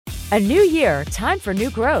A new year, time for new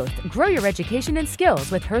growth. Grow your education and skills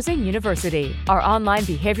with Herzing University. Our online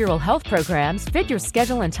behavioral health programs fit your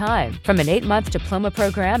schedule and time, from an 8-month diploma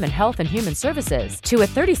program in health and human services to a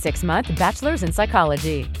 36-month bachelor's in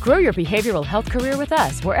psychology. Grow your behavioral health career with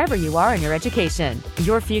us wherever you are in your education.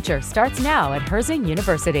 Your future starts now at Herzing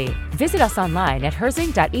University. Visit us online at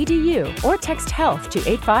herzing.edu or text health to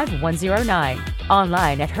 85109.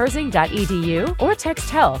 Online at herzing.edu or text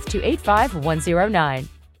health to 85109.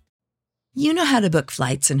 You know how to book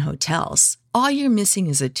flights and hotels. All you're missing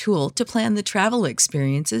is a tool to plan the travel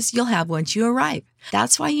experiences you'll have once you arrive.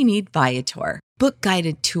 That's why you need Viator. Book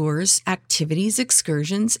guided tours, activities,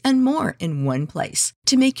 excursions, and more in one place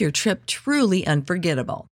to make your trip truly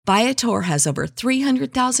unforgettable. Viator has over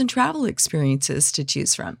 300,000 travel experiences to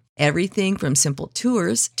choose from. Everything from simple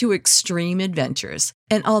tours to extreme adventures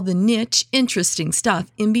and all the niche, interesting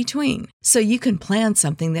stuff in between. So you can plan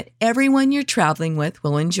something that everyone you're traveling with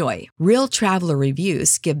will enjoy. Real traveler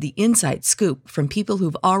reviews give the inside scoop from people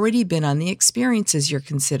who've already been on the experiences you're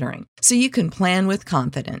considering. So you can plan with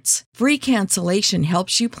confidence. Free cancellation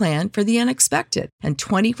helps you plan for the unexpected. And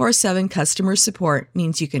 24/7 customer support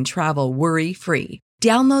means you can travel worry-free.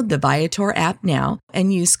 Download the Viator app now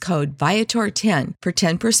and use code Viator10 for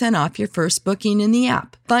 10% off your first booking in the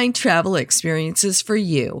app. Find travel experiences for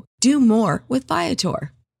you. Do more with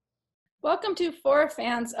Viator. Welcome to For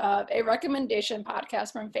Fans Of, a recommendation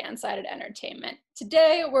podcast from Fansided Entertainment.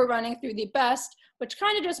 Today, we're running through the best, which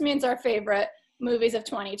kind of just means our favorite, movies of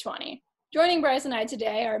 2020. Joining Bryce and I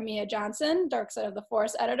today are Mia Johnson, Dark Side of the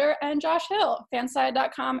Force editor, and Josh Hill,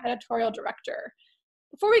 Fanside.com editorial director.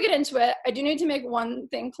 Before we get into it, I do need to make one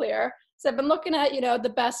thing clear. So I've been looking at,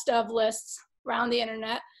 the best of lists around the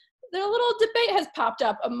internet. A little debate has popped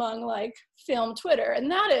up among film Twitter,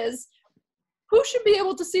 and that is, who should be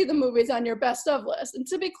able to see the movies on your best of list? And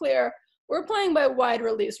to be clear, we're playing by wide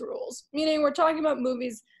release rules, meaning we're talking about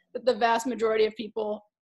movies that the vast majority of people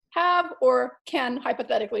have or can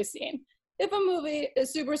hypothetically see. If a movie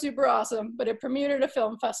is super, super awesome, but it premiered at a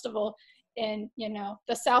film festival in,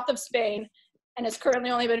 the south of Spain, and it's currently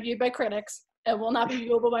only been viewed by critics and will not be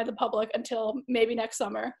viewable by the public until maybe next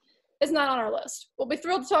summer, it's not on our list. We'll be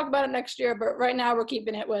thrilled to talk about it next year, but right now we're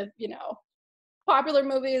keeping it with, popular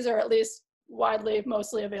movies, or at least widely,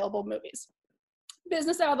 mostly available movies.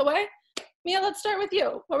 Business out of the way. Mia, let's start with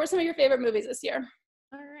you. What were some of your favorite movies this year?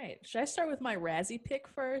 All right. Should I start with my Razzie pick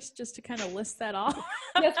first, just to kind of list that off?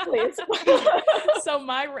 Yes, please. So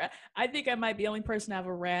I think I might be the only person to have a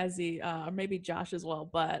Razzie, or maybe Josh as well,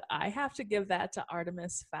 but I have to give that to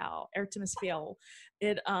Artemis Fowl.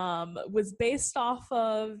 It was based off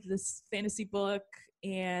of this fantasy book,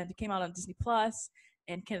 and it came out on Disney Plus,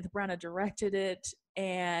 and Kenneth Branagh directed it,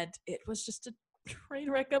 and it was just a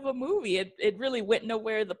train wreck of a movie. It really went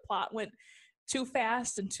nowhere. The plot went too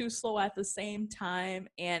fast and too slow at the same time,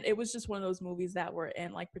 and it was just one of those movies that were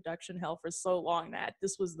in production hell for so long that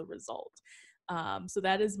this was the result. So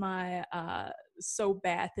that is my so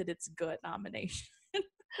bad that it's good nomination.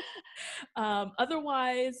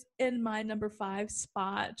 Otherwise, in my number 5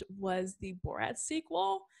 spot was the Borat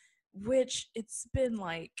sequel, which it's been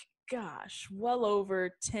well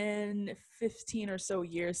over 10, 15 or so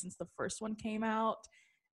years since the first one came out.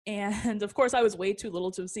 And of course, I was way too little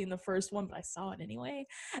to have seen the first one, but I saw it anyway.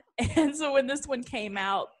 And so when this one came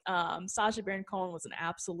out, Sacha Baron Cohen was an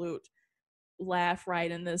absolute laugh right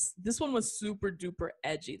in this. This one was super duper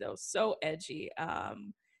edgy, though, so edgy,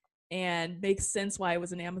 and makes sense why it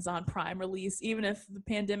was an Amazon Prime release. Even if the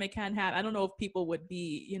pandemic hadn't happened, I don't know if people would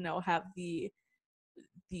be, have the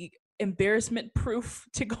embarrassment proof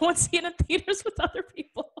to go and see it in theaters with other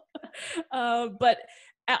people. But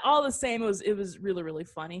all the same, it was really, really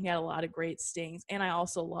funny. He had a lot of great stings, and I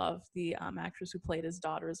also love the actress who played his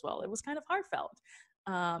daughter as well. It was kind of heartfelt.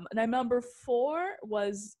 And my number 4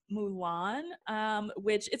 was Mulan,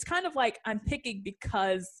 which it's kind of I'm picking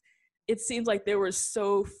because it seems like there were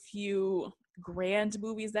so few grand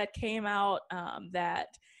movies that came out that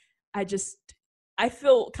I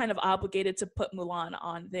feel kind of obligated to put Mulan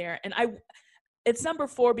on there. And it's number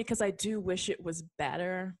 4 because I do wish it was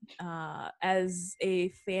better. As a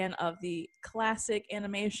fan of the classic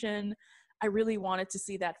animation, I really wanted to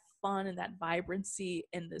see that fun and that vibrancy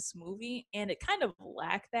in this movie, and it kind of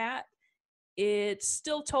lacked that. It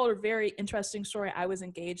still told a very interesting story. I was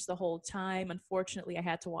engaged the whole time. Unfortunately, I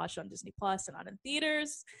had to watch it on Disney Plus and not in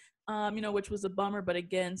theaters, which was a bummer, but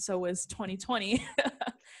again, so was 2020.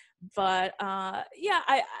 But I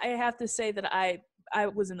have to say that I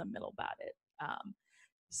was in the middle about it.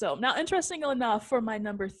 So now, interesting enough, for my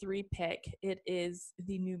number 3 pick, it is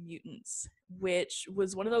The New Mutants, which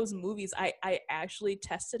was one of those movies I actually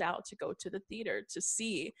tested out to go to the theater to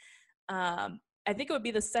see. I think it would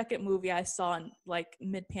be the second movie I saw in like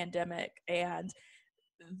mid-pandemic, and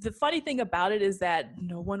the funny thing about it is that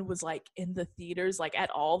no one was like in the theaters like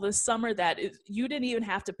at all this summer. You didn't even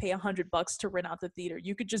have to pay $100 to rent out the theater.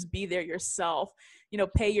 You could just be there yourself,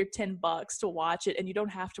 pay your $10 to watch it, and you don't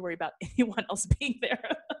have to worry about anyone else being there.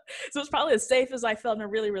 So it's probably as safe as I felt in a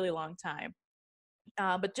really, really long time.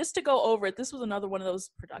 But just to go over it, this was another one of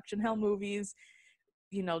those production hell movies,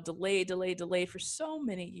 delayed for so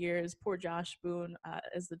many years. Poor Josh Boone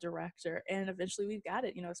as the director. And eventually we've got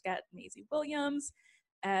it. It's got Maisie Williams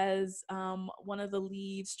as one of the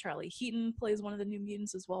leads. Charlie Heaton plays one of the New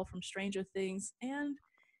Mutants as well from Stranger Things. And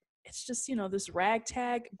it's just, this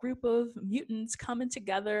ragtag group of mutants coming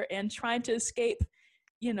together and trying to escape,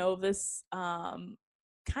 this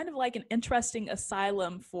kind of like an interesting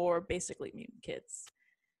asylum for basically mutant kids.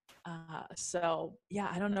 So yeah,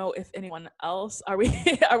 I don't know if anyone else are we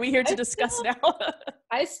here to discuss now?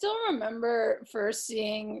 I still remember first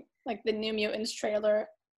seeing like the New Mutants trailer,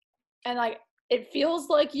 and like it feels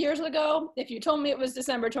like years ago. If you told me it was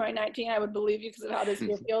December 2019, I would believe you because of how this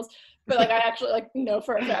year feels. But like I actually like know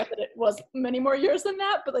for a fact that it was many more years than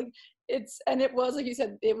that. But like it was like you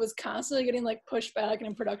said, it was constantly getting like pushed back and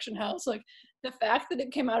in production house. Like the fact that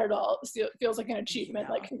it came out at all feels like an achievement.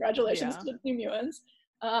 Yeah. Like congratulations to the New Mutants.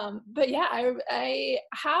 But yeah, I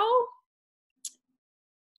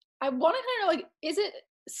want to kind of like, is it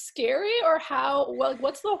scary or how, well,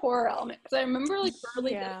 what's the horror element? Because I remember like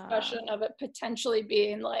early discussion of it potentially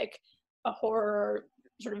being like a horror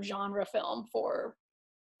sort of genre film for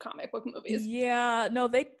comic book movies. Yeah, no,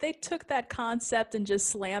 they took that concept and just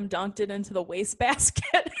slam dunked it into the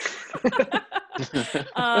wastebasket.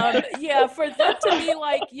 Yeah, for them to be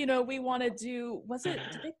like, we want to do, did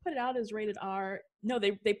they put it out as rated R? No,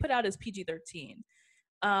 they put out as PG-13.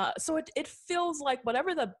 So it feels like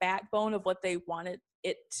whatever the backbone of what they wanted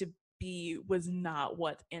it to be was not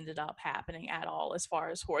what ended up happening at all as far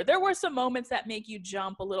as horror. There were some moments that make you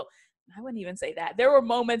jump a little. I wouldn't even say that. There were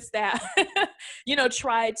moments that,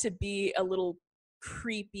 tried to be a little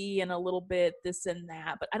creepy and a little bit this and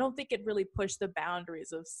that, but I don't think it really pushed the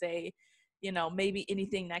boundaries of, say, maybe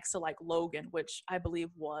anything next to like Logan, which I believe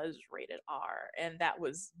was rated R, and that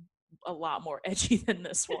was a lot more edgy than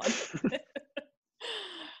this one.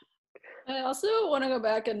 I also want to go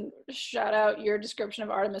back and shout out your description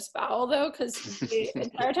of Artemis Fowl, though, because the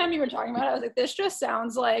entire time you were talking about it, I was like, this just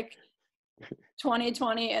sounds like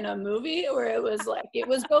 2020 in a movie where it was like, it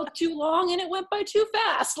was both too long and it went by too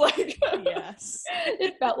fast. Like, yes,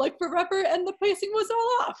 it felt like forever and the pacing was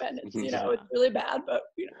all off, and it's, it's really bad, but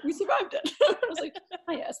we survived it. I was like,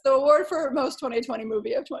 oh yes, the award for most 2020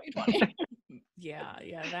 movie of 2020. Yeah,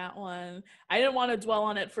 that one. I didn't want to dwell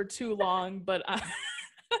on it for too long, but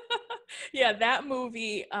yeah, that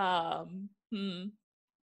movie, again,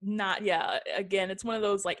 it's one of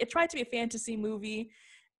those, like, it tried to be a fantasy movie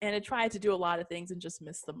and it tried to do a lot of things and just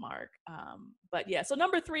missed the mark. But yeah, so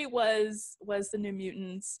number 3 was the New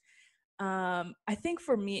Mutants. I think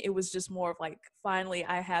for me, it was just more of like, finally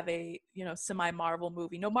I have a, semi-Marvel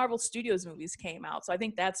movie. No Marvel Studios movies came out. So I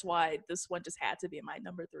think that's why this one just had to be in my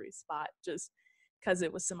number 3 spot, just because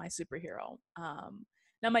it was semi-superhero.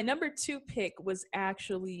 Now my number 2 pick was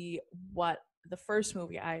actually the first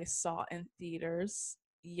movie I saw in theaters.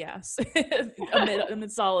 Yes,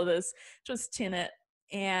 amidst all of this, which was Tenet.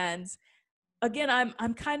 And again,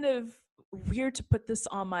 I'm kind of weird to put this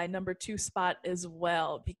on my number 2 spot as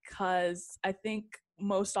well, because I think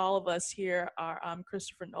most all of us here are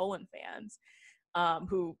Christopher Nolan fans,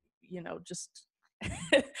 who, just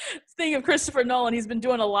speaking of Christopher Nolan, he's been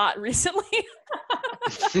doing a lot recently,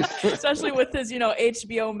 especially with his,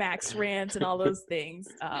 HBO Max rants and all those things.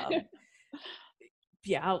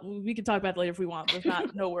 Yeah, we can talk about it later if we want,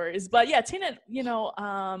 but no worries. But yeah, Tenet,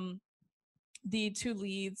 the 2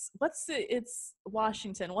 leads, it's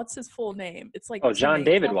Washington. What's his full name? It's like John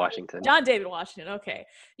David Washington. John David Washington. Okay.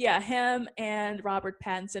 Yeah, him and Robert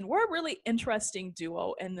Pattinson were a really interesting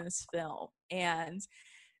duo in this film. And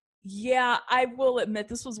yeah, I will admit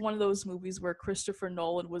this was one of those movies where Christopher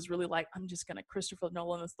Nolan was really like, I'm just gonna Christopher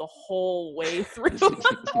Nolan this the whole way through.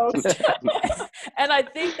 And I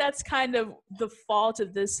think that's kind of the fault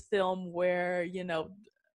of this film, where,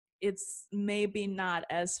 it's maybe not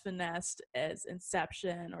as finessed as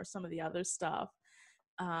Inception or some of the other stuff.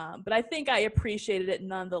 But I think I appreciated it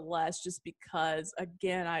nonetheless, just because,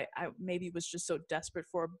 again, I maybe was just so desperate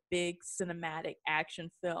for a big cinematic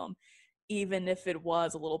action film, even if it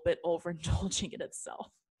was a little bit overindulging in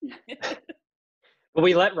itself. But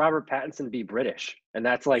we let Robert Pattinson be British, and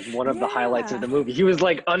that's like one of the highlights of the Yeah. movie. He was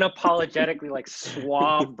like unapologetically like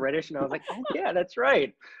suave British, and I was like, oh yeah, that's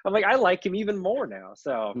right. I'm like, I like him even more now.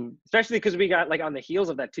 So especially because we got like on the heels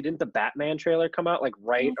of that too. Didn't the Batman trailer come out like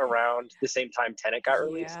right around the same time Tenet got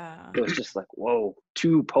released? Yeah. It was just like, whoa,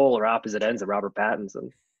 two polar opposite ends of Robert Pattinson.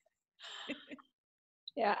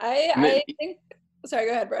 Yeah, I think. Sorry,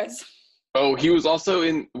 go ahead, Bryce. Oh, he was also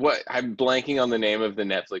in what I'm blanking on the name of the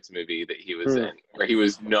Netflix movie that he was in, where he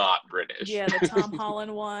was not British. Yeah, the Tom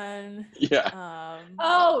Holland one. Yeah.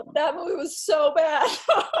 Oh, that movie was so bad.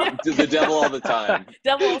 The Devil All the Time.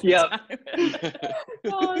 Devil all the Yep. time.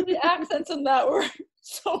 Oh, the accents in that were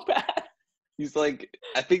so bad. He's like,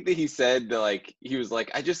 I think that he said that like he was like,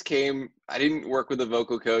 I didn't work with a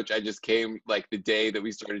vocal coach. I just came like the day that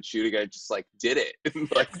we started shooting. I just like did it.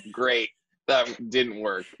 Like, great. That didn't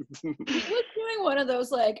work. He was doing one of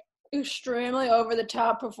those like extremely over the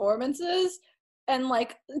top performances and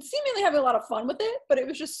like seemingly having a lot of fun with it, but it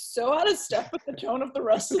was just so out of step with the tone of the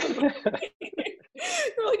rest of the movie.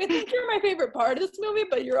 You're like, I think you're my favorite part of this movie,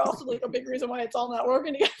 but you're also like a big reason why it's all not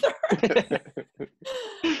working together.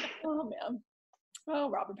 Oh man. Oh,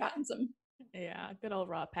 Robert Pattinson. Yeah, good old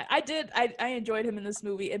Rob Pat. I enjoyed him in this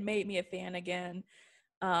movie. It made me a fan again.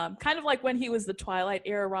 Kind of like when he was the Twilight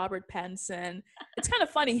era Robert Pattinson. It's kind of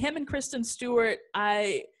funny. Him and Kristen Stewart,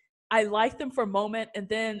 I liked them for a moment, and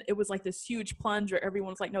then it was like this huge plunge where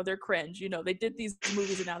everyone's like, no, they're cringe. You know, they did these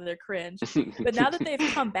movies and now they're cringe. But now that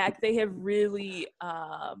they've come back, they have really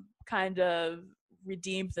kind of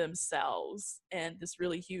redeemed themselves in this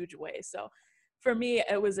really huge way. So for me,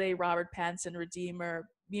 it was a Robert Pattinson redeemer,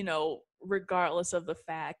 you know, regardless of the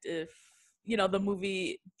fact if, you know, the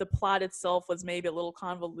movie, the plot itself was maybe a little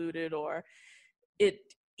convoluted, or it,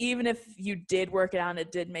 even if you did work it out and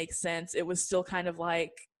it did make sense, it was still kind of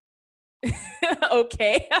like,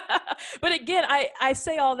 okay. But again, I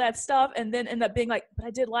say all that stuff and then end up being like, but I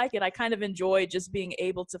did like it. I kind of enjoyed just being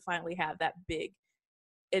able to finally have that big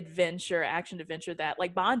action adventure that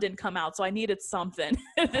like Bond didn't come out. So I needed something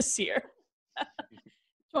this year.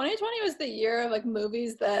 2020 was the year of like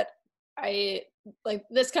movies that I like.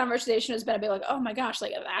 This conversation has been a bit like, oh my gosh,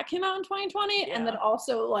 like that came out in 2020, Yeah. and then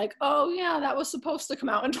also like, oh yeah, that was supposed to come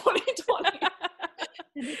out in 2020.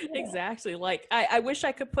 Exactly. Like I wish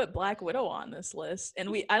I could put Black Widow on this list,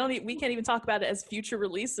 and we can't even talk about it as future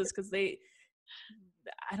releases because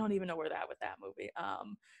I don't even know where they're at with that movie.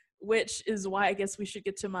 Which is why I guess we should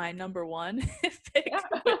get to my number one pick,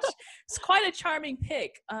 which is quite a charming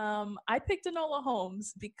pick. I picked Enola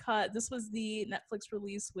Holmes because this was the Netflix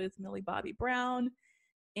release with Millie Bobby Brown.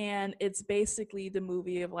 And it's basically the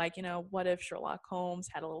movie of like, you know, what if Sherlock Holmes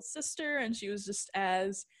had a little sister and she was just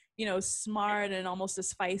as, you know, smart and almost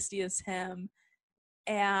as feisty as him.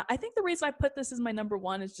 And I think the reason I put this as my number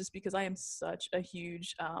one is just because I am such a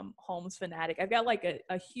huge Holmes fanatic. I've got like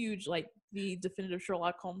a huge, like the definitive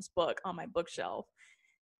Sherlock Holmes book on my bookshelf.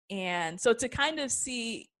 And so to kind of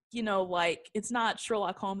see, you know, like it's not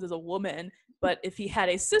Sherlock Holmes as a woman, but if he had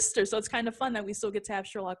a sister. So it's kind of fun that we still get to have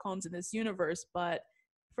Sherlock Holmes in this universe, but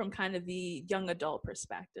from kind of the young adult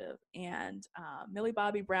perspective. And Millie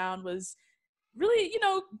Bobby Brown was really, you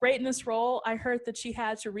know, great in this role. I heard that she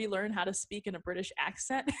had to relearn how to speak in a British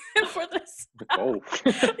accent for this. Oh.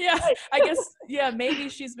 Yeah, I guess, yeah, maybe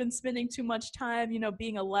she's been spending too much time, you know,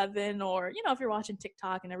 being 11, or, you know, if you're watching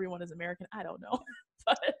TikTok and everyone is American, I don't know.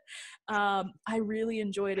 But I really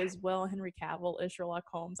enjoyed as well Henry Cavill as Sherlock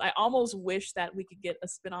Holmes. I almost wish that we could get a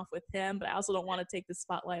spinoff with him, but I also don't want to take the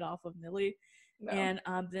spotlight off of Millie. No. And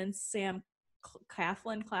then Sam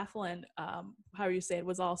Claflin, however you say it,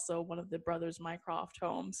 was also one of the brothers Mycroft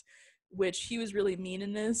Holmes, which he was really mean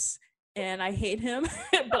in this, and I hate him,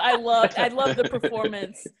 but I love the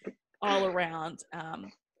performance all around.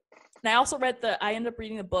 And I also I ended up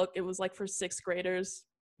reading a book. It was like for 6th graders,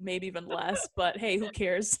 maybe even less, but hey, who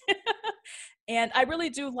cares? And I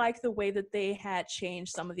really do like the way that they had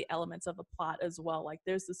changed some of the elements of the plot as well. Like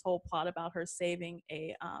there's this whole plot about her saving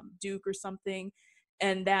a duke or something,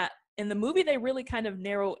 and that in the movie they really kind of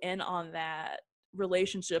narrow in on that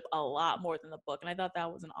relationship a lot more than the book, and I thought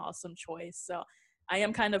that was an awesome choice. So I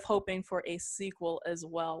am kind of hoping for a sequel as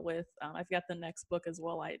well with I've got the next book as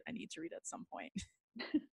well I need to read at some point.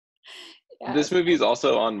 Yeah. This movie is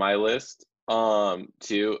also on my list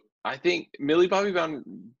too. I think Millie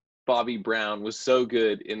Bobby Brown was so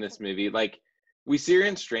good in this movie. Like we see her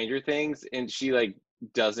in Stranger Things and she like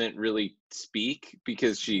doesn't really speak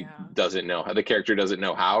because she doesn't know how, the character doesn't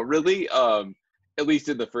know how really, at least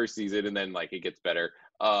in the first season, and then like it gets better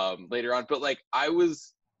later on. But like I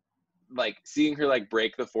was like seeing her like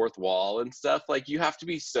break the fourth wall and stuff. Like you have to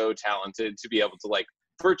be so talented to be able to like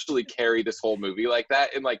virtually carry this whole movie like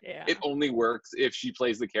that. And like, it only works if she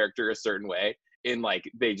plays the character a certain way. And like,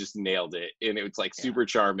 they just nailed it. And it was like super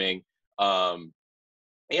charming.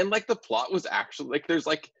 And like the plot was actually like, there's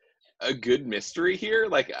like a good mystery here.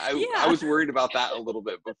 Like I was worried about that a little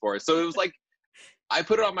bit before. So it was like, I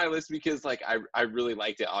put it on my list because like I really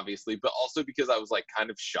liked it, obviously, but also because I was like kind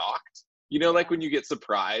of shocked. You know, like when you get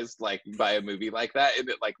surprised like by a movie like that and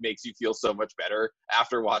it like makes you feel so much better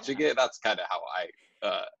after watching it. That's kind of how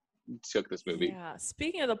I took this movie. Yeah.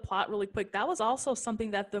 Speaking of the plot really quick, that was also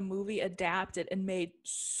something that the movie adapted and made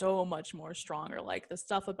so much more stronger. Like the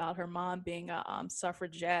stuff about her mom being a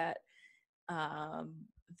suffragette.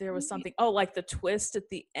 There was something, like the twist at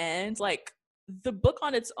the end, like the book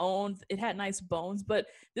on its own, it had nice bones, but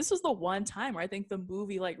this was the one time where I think the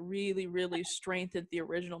movie like really, really strengthened the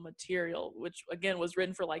original material, which again was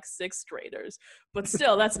written for like 6th graders, but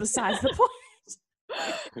still that's besides the point.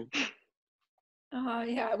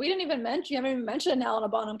 Yeah, we didn't even mention, you haven't even mentioned Helena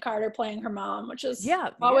Bonham Carter playing her mom, which is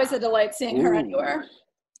a delight seeing her anywhere.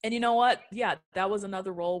 And you know what? Yeah, that was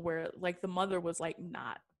another role where like the mother was like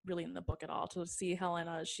not really in the book at all. To see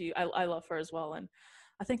Helena, I love her as well. And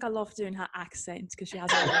I think I love doing her accent because she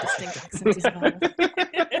has a really distinct accent as well.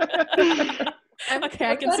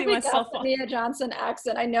 Okay, I can see myself on the Nia Johnson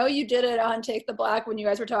accent. I know you did it on Take the Black when you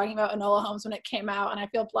guys were talking about Enola Holmes when it came out, and I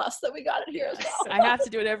feel blessed that we got it here as well. I have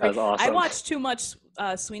to do it every. Awesome. I watched too much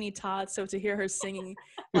Sweeney Todd, so to hear her singing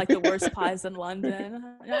like the worst pies in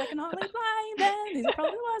London, I can hardly blame them. These are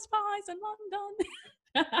probably the worst pies in London.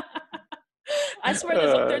 I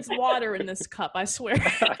swear there's water in this cup. I swear.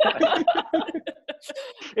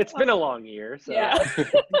 It's been a long year. So. Yeah.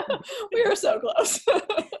 We were so close.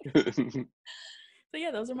 So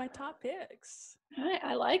yeah, those are my top picks. All right,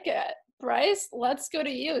 I like it. Bryce, let's go to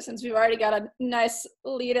you since we've already got a nice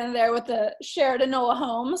lead in there with the shared Enola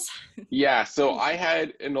Holmes. Yeah, so I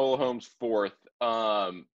had Enola Holmes 4th.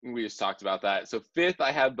 We just talked about that. So 5th,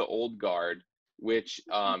 I had The Old Guard, which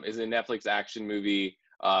is a Netflix action movie.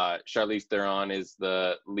 Charlize Theron is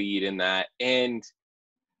the lead in that, and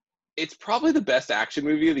it's probably the best action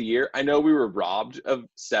movie of the year. I know we were robbed of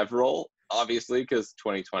several, obviously, because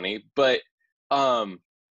 2020, but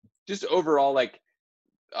just overall, like,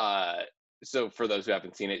 so for those who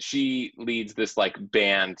haven't seen it, she leads this like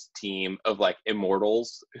band team of like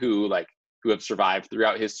immortals who have survived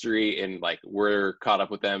throughout history, and like we're caught up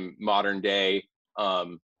with them modern day. A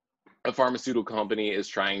pharmaceutical company is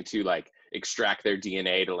trying to like extract their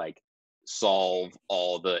DNA to like solve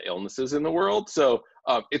all the illnesses in the world. So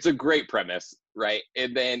it's a great premise, right?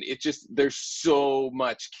 And then there's so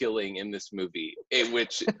much killing in this movie,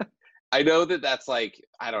 which I know that's like,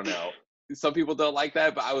 I don't know, some people don't like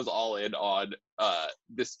that, but I was all in on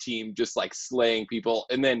this team just like slaying people,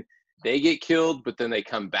 and then they get killed, but then they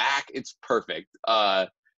come back. It's perfect. So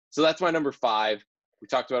that's my number 5. We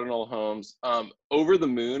talked about Enola Holmes. Over the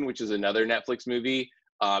Moon, which is another Netflix movie.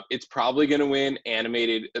 It's probably going to win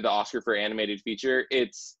the Oscar for animated feature.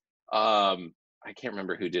 It's, I can't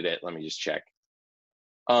remember who did it. Let me just check.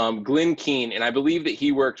 Glenn Keane, and I believe that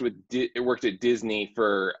he worked at Disney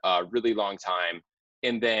for a really long time,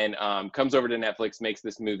 and then comes over to Netflix, makes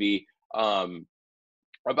this movie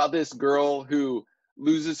about this girl who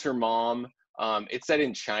loses her mom. It's set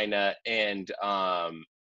in China, and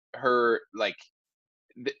her like,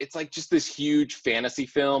 it's like just this huge fantasy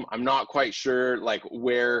film. I'm not quite sure like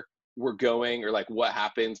where we're going or like what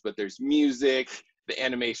happens, but there's music, the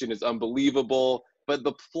animation is unbelievable. But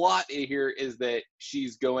the plot here is that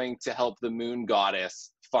she's going to help the moon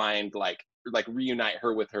goddess find like reunite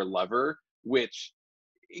her with her lover, which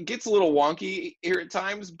it gets a little wonky here at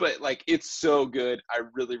times, but like it's so good. I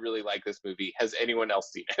really, really like this movie. Has anyone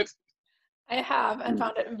else seen it? I have, and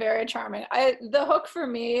found it very charming. The hook for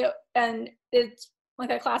me, and it's like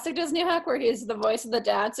a classic Disney hook where he's the voice of the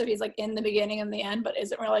dad, so he's like in the beginning and the end, but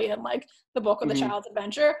isn't really in like the bulk of the child's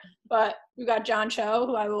adventure. But we got John Cho,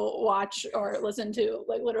 who I will watch or listen to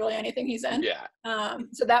like literally anything he's in. Yeah.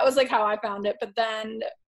 So that was like how I found it. But then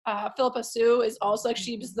Philippa Sue is also like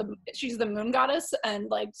she's the moon goddess, and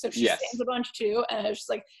like so she sings a bunch too, and it's just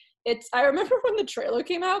like I remember when the trailer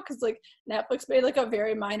came out, because like Netflix made like a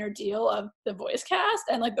very minor deal of the voice cast,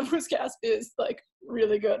 and like the voice cast is like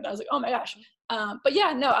really good, and I was like, oh my gosh. But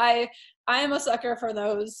yeah, no, I am a sucker for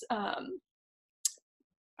those.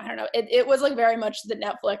 I don't know, it was like very much the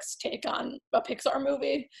Netflix take on a Pixar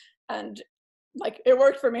movie, and like it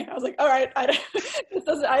worked for me. I was like, all right,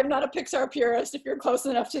 I'm not a Pixar purist. If you're close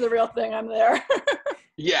enough to the real thing, I'm there.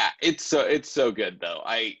 Yeah, it's so good though.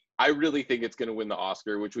 I really think it's going to win the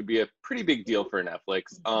Oscar, which would be a pretty big deal for Netflix.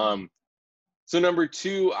 So number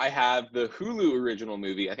 2, I have the Hulu original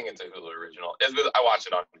movie. I think it's a Hulu original. I watched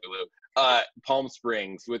it on Hulu. Palm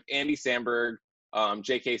Springs with Andy Samberg,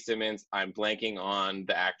 J.K. Simmons. I'm blanking on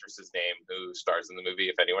the actress's name who stars in the movie.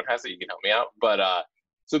 If anyone has it, you can help me out. But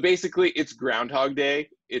so basically, it's Groundhog Day.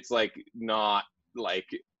 It's like not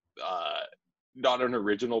an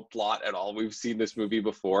original plot at all. We've seen this movie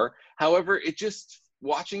before. However, it just,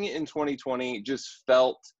 watching it in 2020 just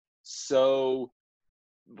felt so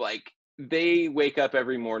like they wake up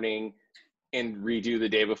every morning and redo the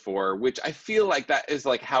day before, which I feel like that is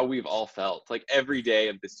like how we've all felt. Like every day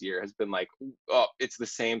of this year has been like, oh, it's the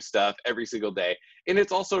same stuff every single day. And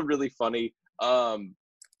it's also really funny.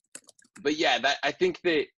 But yeah, I think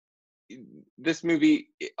that this movie,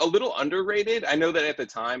 a little underrated. I know that at the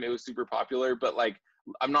time it was super popular, but like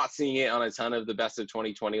I'm not seeing it on a ton of the best of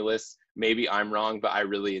 2020 lists. Maybe I'm wrong, but I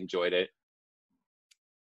really enjoyed it.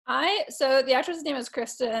 So the actress's name is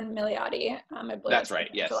Kristen Milioti. I believe that's right.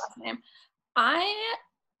 Yes. The last name. I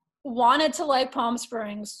wanted to like Palm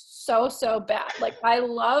Springs so bad. Like I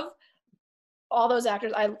love all those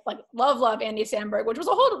actors. I like love Andy Samberg, which was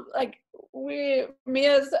a whole like we're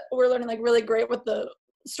learning like really great with the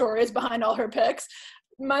stories behind all her picks.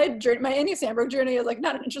 My Andy Samberg journey is like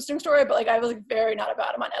not an interesting story, but like I was like very not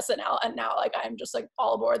about him on SNL, and now like I'm just like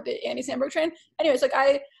all aboard the Andy Samberg train. Anyways, like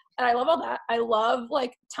I love all that. I love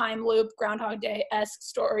like time loop, Groundhog Day-esque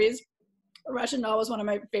stories. Russian Doll was one of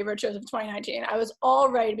my favorite shows of 2019. I was all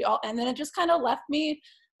ready to be and then it just kind of left me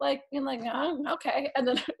like being like, oh, okay. And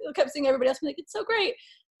then I kept seeing everybody else be like, it's so great.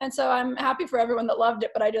 And so I'm happy for everyone that loved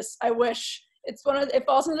it, but I wish it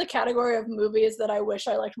falls into the category of movies that I wish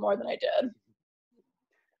I liked more than I did.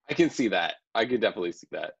 I can see that. I could definitely see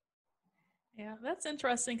that. Yeah, that's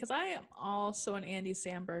interesting because I am also an Andy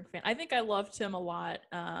Samberg fan. I think I loved him a lot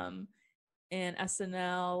in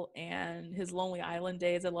SNL and his Lonely Island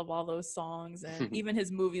days. I love all those songs and even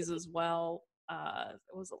his movies as well.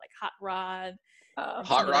 Was it like Hot Rod?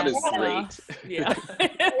 Hot Rod is great. Yeah.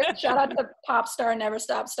 Shout out to Pop Star Never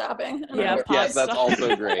Stop Stopping. Yes, that's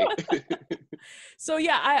also great. So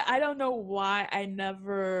yeah, I don't know why I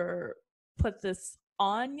never put this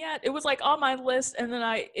on yet. It was like on my list, and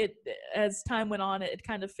then as time went on, it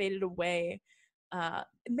kind of faded away.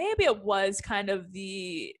 Maybe it was kind of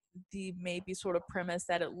the maybe sort of premise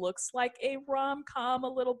that it looks like a rom-com a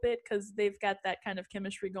little bit because they've got that kind of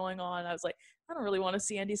chemistry going on. I was like, I don't really want to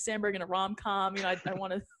see Andy Samberg in a rom-com. You know, I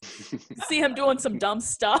want to see him doing some dumb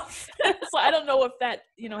stuff. So I don't know if that,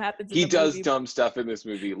 happens. He does dumb stuff in this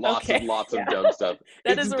movie. Lots of dumb stuff.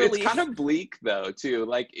 Is a relief. It's kind of bleak though, too.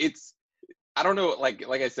 Like I don't know, like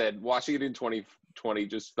I said, watching it in 2020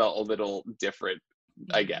 just felt a little different,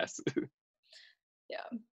 I guess. Yeah.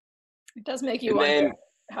 It does make you wonder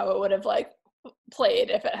how it would have like played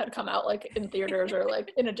if it had come out like in theaters or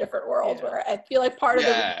like in a different world where I feel like part of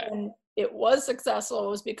the reason it was successful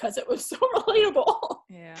was because it was so relatable.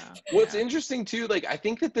 Yeah. What's interesting too, like I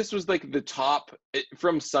think that this was like the top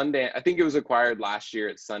from Sundance. I think it was acquired last year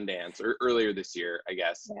at Sundance or earlier this year, I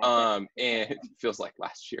guess. Yeah. And it feels like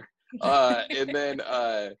last year. And then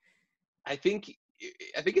I think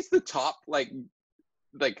it's the top like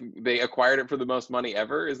they acquired it for the most money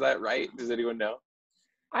ever. Is that right? Does anyone know?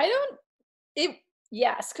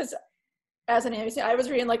 Yes, because as an Andy, I was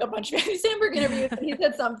reading like a bunch of Andy Samberg interviews, and he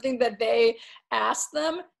said something that they asked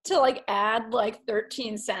them to like add like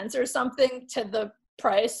 13 cents or something to the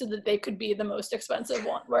price so that they could be the most expensive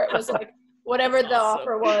one, where it was like whatever the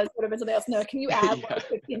offer was would have been something else. No, can you add like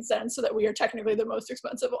 15 cents so that we are technically the most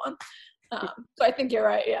expensive one? So I think you're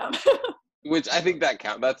right. Yeah. Which I think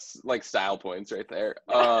that's like style points right there.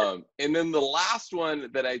 And then the last one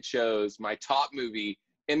that I chose, my top movie,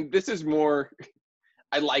 and this is more,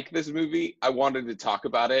 I like this movie. I wanted to talk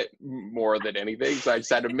about it more than anything. So I just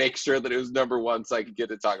had to make sure that it was number one so I could get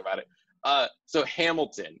to talk about it. So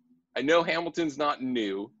Hamilton. I know Hamilton's not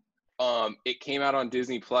new. It came out on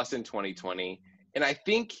Disney Plus in 2020. And I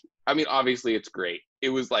think, obviously it's great. It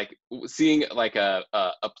was like seeing like a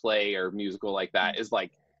play or musical like that is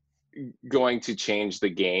like going to change the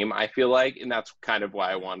game, I feel like. And that's kind of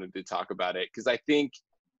why I wanted to talk about it. Because I think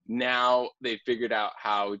now they figured out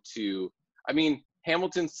how to,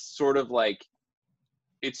 Hamilton's sort of like,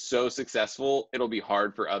 it's so successful, it'll be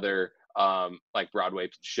hard for other like Broadway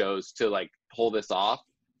shows to like pull this off.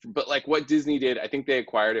 But like what Disney did, I think they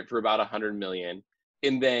acquired it for about $100 million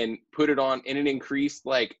and then put it on, and it increased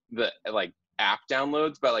like the like app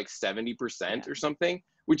downloads by like 70% or something,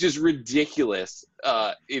 which is ridiculous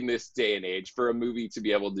in this day and age for a movie to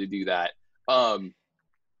be able to do that.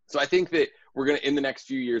 So I think that we're going to, in the next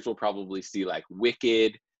few years, we'll probably see like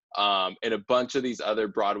Wicked and a bunch of these other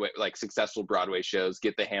Broadway, like successful Broadway shows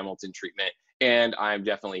get the Hamilton treatment. and I'm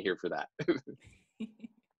definitely here for that.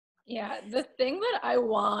 Yeah, the thing that I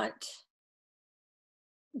want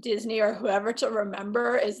Disney or whoever to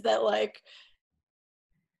remember is that, like,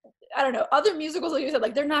 I don't know, other musicals, like you said,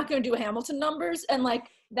 like, they're not going to do Hamilton numbers, and, like,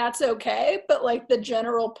 that's okay, but, like, the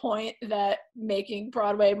general point that making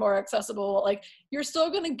Broadway more accessible, like, you're still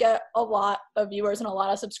going to get a lot of viewers and a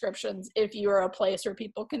lot of subscriptions if you are a place where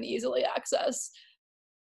people can easily access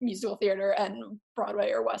musical theater and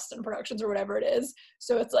Broadway or West End productions or whatever it is.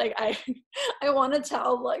 So it's like, I want to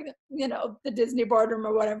tell, like, you know, the Disney boardroom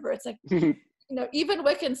or whatever, it's like, you know, even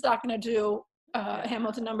Wiccan's not going to do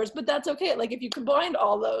Hamilton numbers, but that's okay. Like, if you combined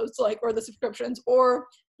all those, like, or the subscriptions, or,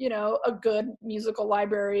 you know, a good musical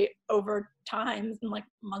library over time, and like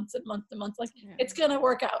months and months and months, like, it's gonna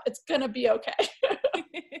work out. It's gonna be okay.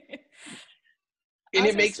 And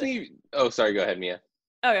it makes me, oh, sorry, go ahead, Mia.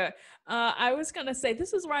 Okay. I was gonna say,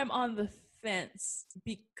 this is where I'm on the fence,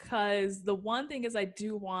 because the one thing is I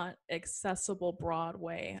do want accessible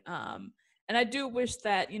Broadway. And I do wish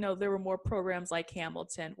that, you know, there were more programs like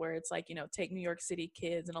Hamilton where it's like, you know, take New York City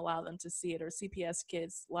kids and allow them to see it, or CPS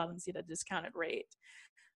kids, allow them to see it at a discounted rate.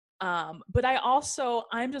 But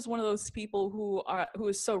I'm just one of those people who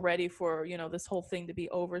is so ready for, you know, this whole thing to be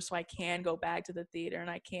over so I can go back to the theater and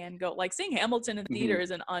I can go, like, seeing Hamilton in the theater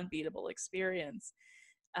is an unbeatable experience.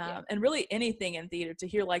 And really anything in theater, to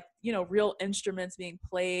hear, like, you know, real instruments being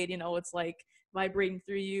played, you know, it's like vibrating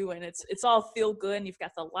through you, and it's all feel good, and you've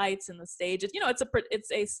got the lights and the stage. You know,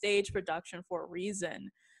 it's a stage production for a reason.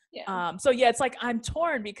 So yeah, it's like I'm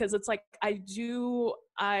torn, because it's like I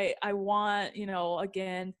want, you know,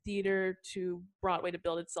 again, theater to Broadway to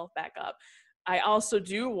build itself back up. I also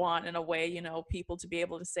do want, in a way, you know, people to be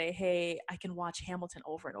able to say, hey, I can watch Hamilton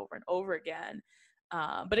over and over and over again.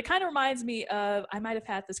 But it kind of reminds me of, I might have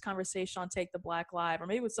had this conversation on Take the Black Live, or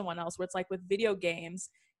maybe with someone else, where it's like with video games,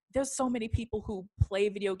 there's so many people who play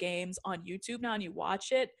video games on YouTube now, and you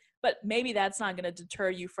watch it, but maybe that's not going to deter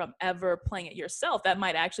you from ever playing it yourself. That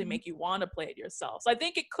might actually make you want to play it yourself. So I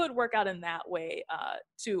think it could work out in that way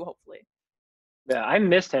too, hopefully. Yeah, I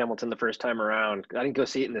missed Hamilton the first time around. I didn't go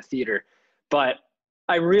see it in the theater, but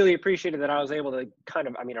I really appreciated that I was able to kind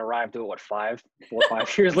of, I mean, arrive to it, 4 or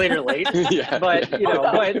 5 years later late. But, you know,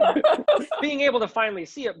 but being able to finally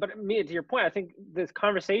see it. But Mia, to your point, I think this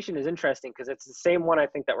conversation is interesting, because it's the same one I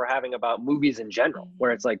think that we're having about movies in general,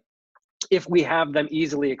 where it's like, if we have them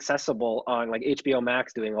easily accessible on, like, HBO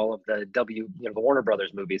Max doing all of the the Warner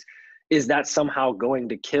Brothers movies, is that somehow going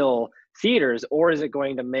to kill theaters, or is it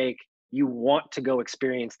going to make you want to go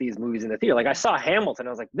experience these movies in the theater? Like, I saw Hamilton, I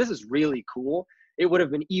was like, this is really cool. It would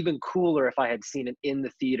have been even cooler if I had seen it in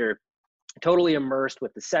the theater, totally immersed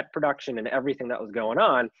with the set production and everything that was going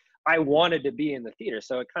on. I wanted to be in the theater.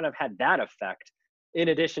 So it kind of had that effect, in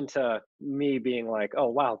addition to me being like, oh,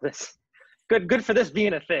 wow, this good for this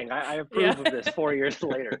being a thing. I approve of this 4 years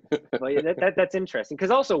later. But that's interesting,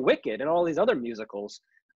 because also Wicked and all these other musicals,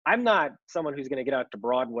 I'm not someone who's going to get out to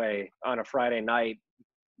Broadway on a Friday night,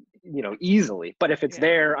 you know, easily. But if it's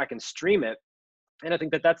there, I can stream it. And I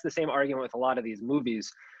think that that's the same argument with a lot of these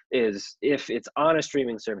movies, is if it's on a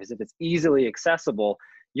streaming service, if it's easily accessible,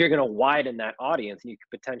 you're going to widen that audience, and you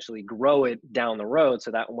could potentially grow it down the road,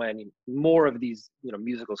 so that when more of these, you know,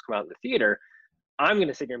 musicals come out in the theater, I'm going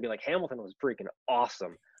to sit here and be like, Hamilton was freaking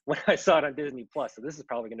awesome when I saw it on Disney Plus. So this is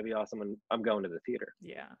probably going to be awesome when I'm going to the theater.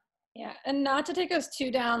 Yeah, and not to take us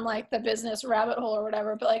too down, like, the business rabbit hole or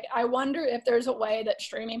whatever, but, like, I wonder if there's a way that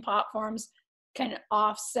streaming platforms can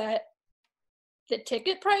offset the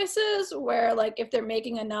ticket prices, where, like, if they're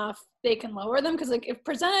making enough, they can lower them. Because, like, if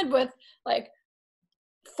presented with, like,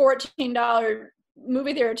 $14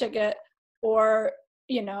 movie theater ticket, or,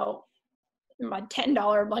 you know, my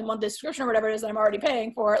 $10 like monthly subscription or whatever it is that I'm already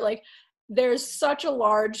paying for it, like, there's such a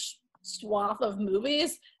large swath of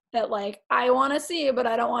movies that, like, I want to see, but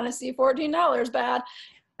I don't want to see $14 bad.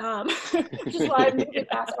 Which is why Movie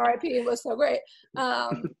Pass RIP was so great.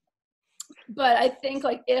 But I think,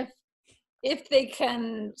 like, if they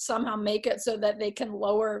can somehow make it so that they can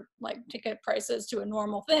lower, like, ticket prices to a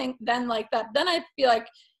normal thing, then, like, that, then I feel like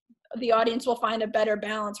the audience will find a better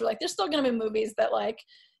balance, where, like, there's still going to be movies that, like,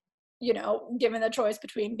 you know, given the choice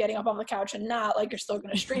between getting up on the couch and not, like, you're still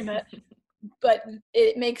going to stream it. But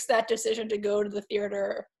it makes that decision to go to the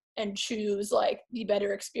theater and choose, like, the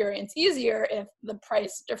better experience easier if the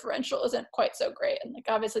price differential isn't quite so great. And, like,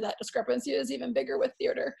 obviously that discrepancy is even bigger with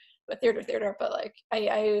theater, but, like,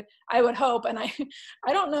 I would hope, and I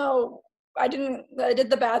don't know, I did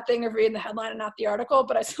the bad thing of reading the headline and not the article,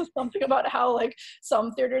 but I saw something about how, like,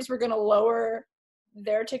 some theaters were going to lower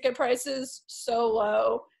their ticket prices so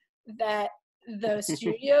low that the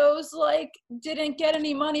studios like didn't get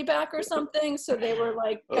any money back or something, so they were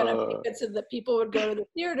like gonna make it so that people would go to the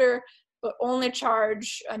theater but only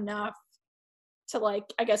charge enough to like,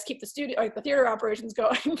 I guess, keep the studio, like the theater operations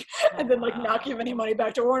going, and then like not give any money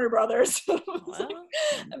back to Warner Brothers. Like,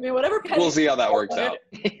 I mean, whatever. We'll see how that works out.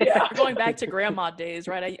 Yeah, we're going back to grandma days,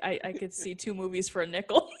 right? I could see 2 movies for a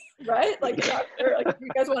nickel. Right? Like, like if you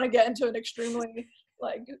guys want to get into an extremely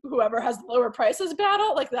like whoever has the lower prices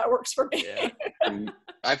battle, like that works for me. Yeah.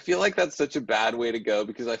 I feel like that's such a bad way to go,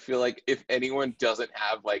 because I feel like if anyone doesn't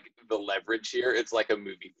have like the leverage here, it's like a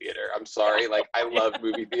movie theater. I'm sorry, like I love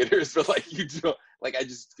movie theaters, but like you don't, like I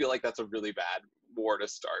just feel like that's a really bad war to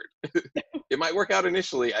start. It might work out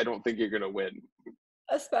initially. I don't think you're gonna win.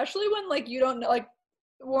 Especially when like you don't know, like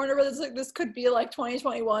Warner Brothers, like this could be like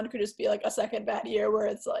 2021 could just be like a second bad year where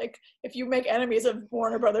it's like if you make enemies of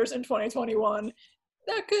Warner Brothers in 2021,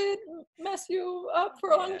 that could mess you up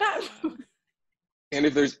for a long time. And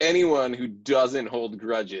if there's anyone who doesn't hold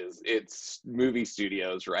grudges, it's movie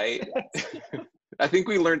studios, right? I think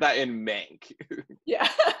we learned that in Mank. Yeah.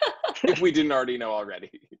 If we didn't already know already.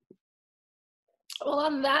 Well,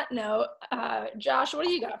 on that note, Josh, what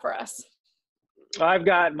do you got for us? I've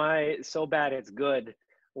got my So Bad It's Good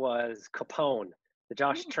was Capone, the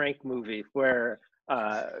Josh Trank movie, where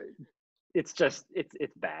it's just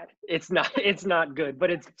it's bad. It's not good, but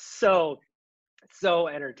it's so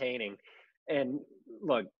entertaining. And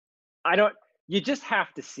look, you just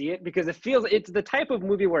have to see it because it's the type of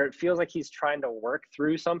movie where it feels like he's trying to work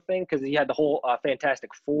through something, because he had the whole Fantastic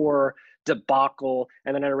Four debacle,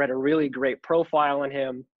 and then I read a really great profile on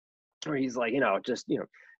him where he's like,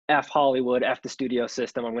 F Hollywood, F the studio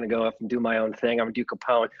system. I'm going to go up and do my own thing. I'm going to do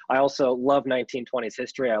Capone. I also love 1920s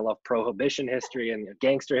history. I love Prohibition history and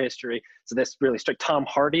gangster history. So this really Tom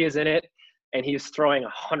Hardy is in it, and he's throwing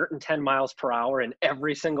 110 miles per hour in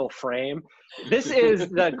every single frame. This is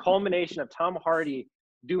the culmination of Tom Hardy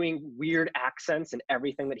doing weird accents in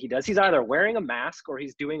everything that he does. He's either wearing a mask or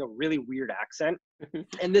he's doing a really weird accent.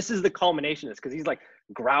 And this is the culmination of this, because he's like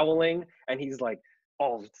growling and he's like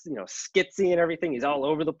all skitsy and everything. He's all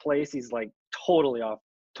over the place. He's like totally off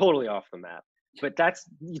the map. But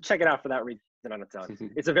you check it out for that reason on its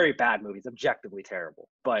own. It's a very bad movie. It's objectively terrible,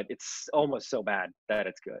 but it's almost so bad that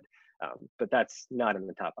it's good. But that's not in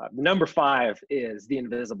the top 5. The number 5 is The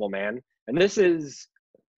Invisible Man, and I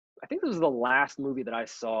think this was the last movie that I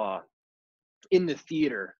saw in the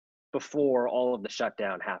theater before all of the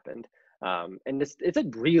shutdown happened. And it's a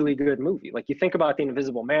really good movie. Like, you think about The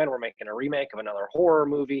Invisible Man, we're making a remake of another horror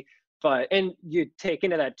movie, and you take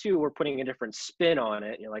into that too, we're putting a different spin on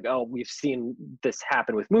it. You're like, oh, we've seen this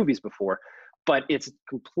happen with movies before, but it's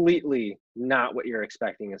completely not what you're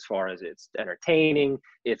expecting as far as it's entertaining.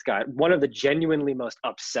 It's got one of the genuinely most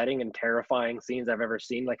upsetting and terrifying scenes I've ever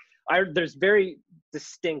seen. Like, there's very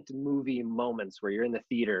distinct movie moments where you're in the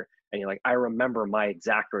theater and you're like, I remember my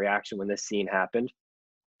exact reaction when this scene happened.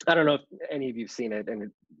 I don't know if any of you've seen it,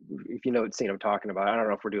 and if you know what scene I'm talking about. I don't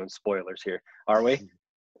know if we're doing spoilers here. Are we?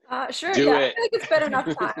 Sure. Do yeah, it. I think it's been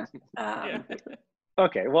enough time.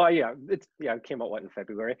 Okay, well, yeah, it came out in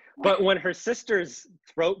February. But when her sister's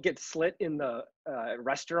throat gets slit in the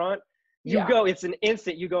restaurant, it's an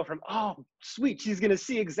instant. You go from, oh, sweet, she's gonna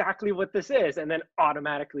see exactly what this is, and then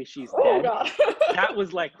automatically she's dead. God. That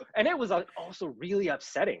was like, and it was also really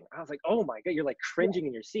upsetting. I was like, oh my God, you're like cringing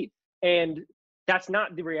in your seat, and that's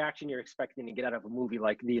not the reaction you're expecting to get out of a movie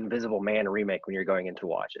like The Invisible Man remake when you're going in to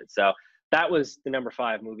watch it. So that was the number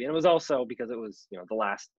 5 movie, and it was also because it was the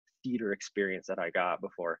last theater experience that I got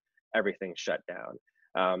before everything shut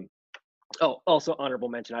down. Also honorable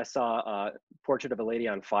mention, I saw Portrait of a Lady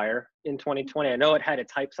on Fire in 2020. I know it had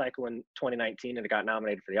its hype cycle in 2019 and it got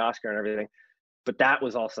nominated for the Oscar and everything, but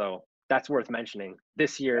that's worth mentioning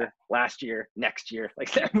this year, last year, next year.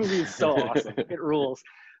 Like, that movie is so awesome. It rules.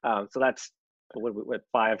 So that's what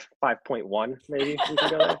 5.1 maybe we can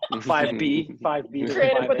go there. 5B.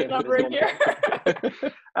 Creative with the number in here.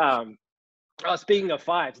 Speaking of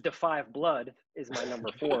 5s, Defy Blood is my number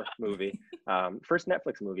 4 movie. First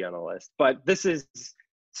Netflix movie on the list. But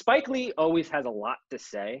Spike Lee always has a lot to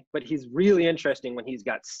say, but he's really interesting when he's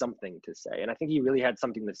got something to say. And I think he really had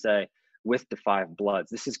something to say with Defy Bloods.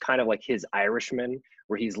 This is kind of like his Irishman,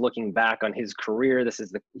 where he's looking back on his career.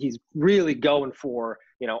 He's really going for,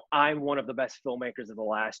 I'm one of the best filmmakers of the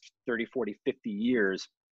last 30, 40, 50 years.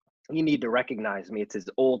 You need to recognize me. It's his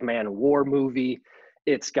old man war movie.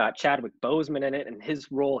 It's got Chadwick Boseman in it, and his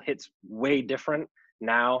role hits way different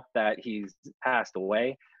now that he's passed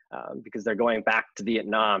away, because they're going back to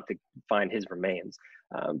Vietnam to find his remains.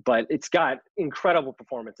 But it's got incredible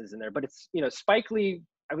performances in there. But it's, Spike Lee,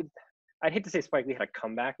 I'd hate to say Spike Lee had a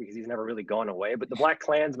comeback because he's never really gone away, but The Black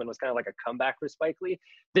Klansman was kind of like a comeback for Spike Lee.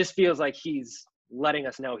 This feels like he's letting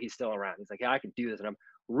us know he's still around. He's like, yeah, I could do this, and I'm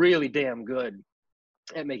really damn good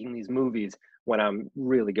at making these movies when I'm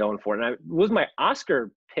really going for it. And it was my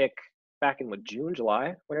Oscar pick back in June,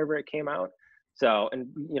 July, whenever it came out. So, and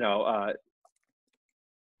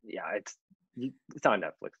yeah, it's on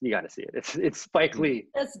Netflix. You got to see it. It's Spike Lee.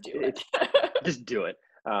 Let's do it. Just do it.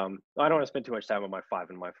 I don't want to spend too much time on my 5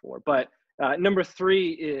 and my 4, but number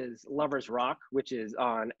 3 is Lovers Rock, which is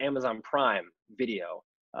on Amazon Prime Video.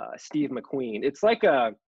 Steve McQueen. It's like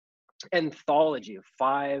a anthology of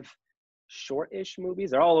 5 short-ish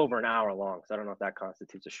movies. They're all over an hour long, so I don't know if that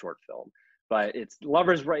constitutes a short film. But it's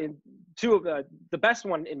Lovers Rock. Two of the best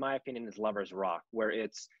one, in my opinion, is Lovers Rock, where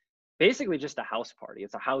it's basically just a house party.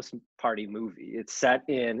 It's a house party movie. It's set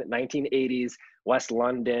in 1980s West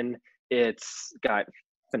London. It's got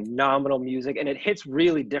phenomenal music, and it hits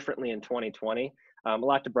really differently in 2020. A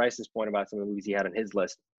lot to Bryce's point about some of the movies he had on his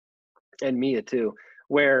list, and Mia too,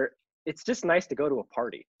 where it's just nice to go to a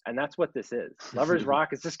party. And that's what this is. Lovers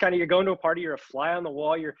Rock is just kind of, you're going to a party, you're a fly on the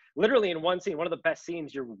wall. You're literally in one scene, one of the best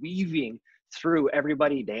scenes, you're weaving through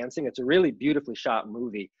everybody dancing. It's a really beautifully shot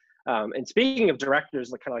movie. And speaking of directors,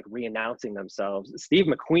 like kind of like re-announcing themselves, Steve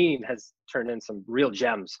McQueen has turned in some real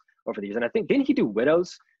gems over the years. And I think, didn't he do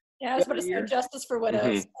Widows? Yeah, I was about to say Justice for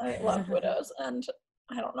Widows. I love Widows, and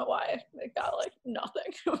I don't know why it got like nothing.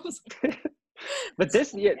 But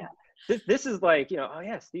this is like, oh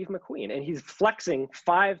yeah, Steve McQueen, and he's flexing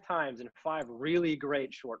 5 times in 5 really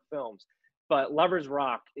great short films. But Lovers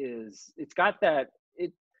Rock it's got that.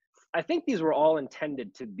 I think these were all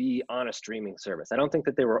intended to be on a streaming service. I don't think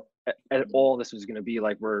that they were at all. This was going to be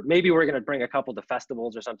like maybe we're going to bring a couple to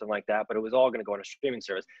festivals or something like that, but it was all going to go on a streaming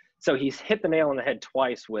service. So he's hit the nail on the head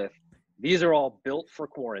twice with these are all built for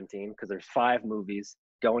quarantine because there's 5 movies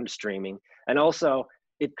going to streaming, and also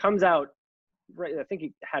it comes out. Right, I think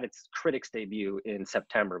it had its critics debut in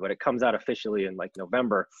September, but it comes out officially in like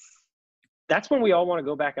November. That's when we all want to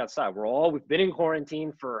go back outside. We've been in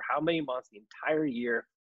quarantine for how many months? The entire year.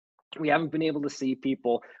 We haven't been able to see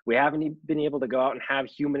people. We haven't been able to go out and have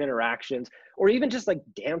human interactions, or even just like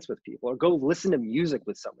dance with people, or go listen to music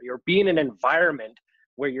with somebody, or be in an environment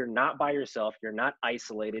where you're not by yourself, you're not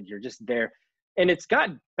isolated, you're just there. And it's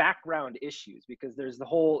got background issues because there's the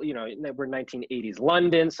whole, we're 1980s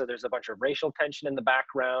London, so there's a bunch of racial tension in the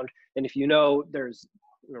background. And if there's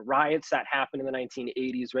riots that happened in the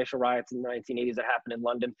 1980s, racial riots in the 1980s that happened in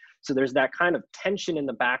London. So there's that kind of tension in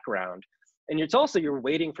the background. And it's also, you're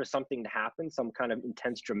waiting for something to happen, some kind of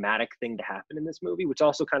intense dramatic thing to happen in this movie, which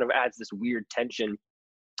also kind of adds this weird tension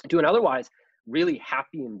to an otherwise really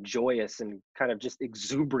happy and joyous and kind of just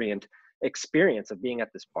exuberant experience of being at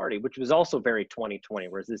this party, which was also very 2020,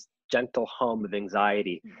 whereas this gentle hum of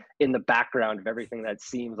anxiety in the background of everything that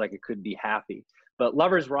seems like it could be happy. But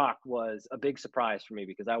Lovers Rock was a big surprise for me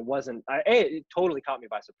because it totally caught me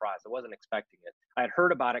by surprise. I wasn't expecting it. I had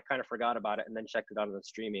heard about it, kind of forgot about it, and then checked it out on the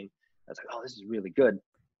streaming. I was like, oh, this is really good.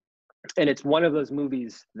 And it's one of those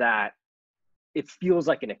movies that it feels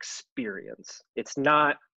like an experience. It's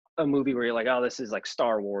not a movie where you're like, oh, this is like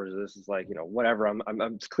Star Wars, or this is like, whatever.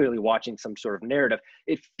 I'm clearly watching some sort of narrative.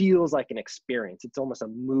 It feels like an experience. It's almost a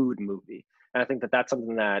mood movie. And I think that that's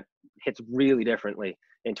something that hits really differently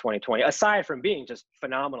in 2020, aside from being just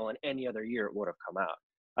phenomenal in any other year it would have come out.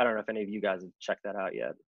 I don't know if any of you guys have checked that out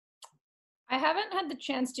yet. I haven't had the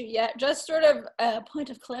chance to yet. Just sort of a point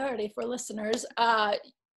of clarity for listeners.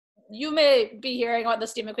 You may be hearing about the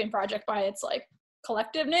Steve McQueen project by its like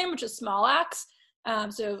collective name, which is Small Axe.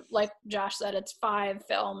 So like Josh said, it's 5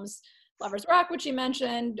 films: Lovers Rock, which he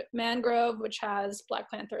mentioned, Mangrove, which has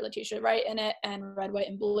Black Panther, Letitia Wright in it, and Red, White,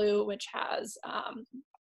 and Blue, which has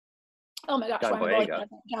oh my gosh,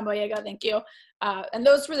 John Boyega, thank you. And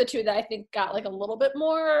those were the 2 that I think got like a little bit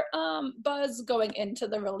more buzz going into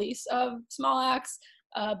the release of Small Axe.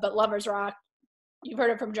 But Lovers Rock, you've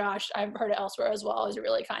heard it from Josh, I've heard it elsewhere as well, is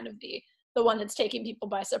really kind of the one that's taking people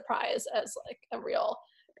by surprise as like a real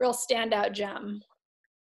standout gem.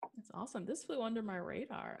 That's awesome. This flew under my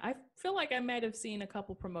radar. I feel like I might have seen a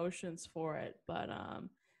couple promotions for it, but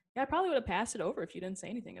yeah, I probably would have passed it over if you didn't say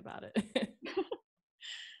anything about it.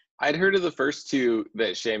 I'd heard of the first 2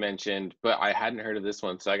 that Shay mentioned, but I hadn't heard of this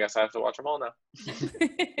one, so I guess I have to watch them all now.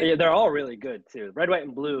 Yeah, they're all really good too. Red, White,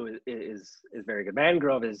 and Blue is very good.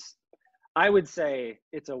 Mangrove is, I would say,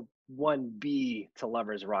 it's a 1B to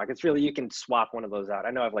Lovers Rock. It's really, you can swap one of those out.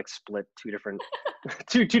 I know I've like split 2 different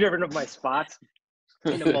two different of my spots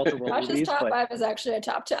into multiple Josh's movies. top 5 is actually a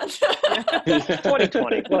top 10.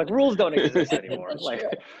 2020. Look, rules don't exist anymore. Like,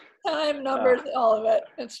 time, numbers, all of it.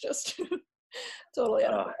 It's just totally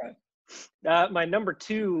unaware. My number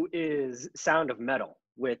 2 is Sound of Metal,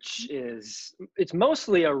 which it's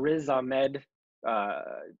mostly a Riz Ahmed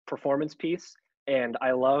performance piece, and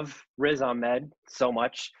I love Riz Ahmed so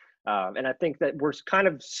much, and I think that we're kind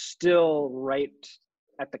of still right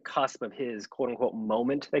at the cusp of his quote unquote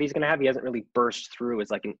moment that he's going to have. He hasn't really burst through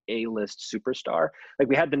as like an A-list superstar. Like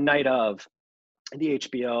we had the night of the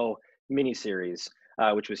HBO miniseries,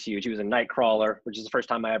 which was huge. He was a Nightcrawler, which is the first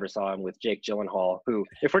time I ever saw him, with Jake Gyllenhaal, who,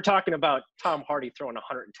 if we're talking about Tom Hardy throwing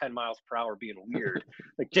 110 miles per hour being weird,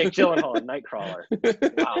 like Jake Gyllenhaal and Nightcrawler.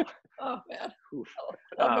 Wow. Oh man.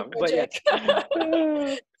 But yeah.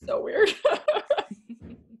 So weird.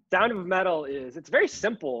 Sound of Metal it's a very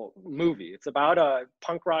simple movie. It's about a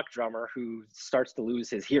punk rock drummer who starts to lose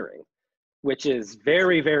his hearing, which is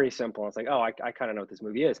very, very simple. It's like, oh, I kind of know what this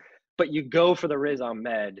movie is. But you go for the Riz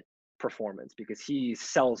Ahmed performance because he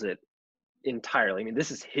sells it entirely. I mean,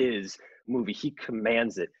 this is his movie. He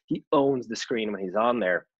commands it. He owns the screen when he's on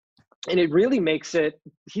there. And it really makes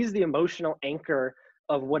he's the emotional anchor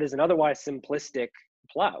of what is an otherwise simplistic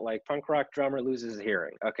plot. Like, punk rock drummer loses his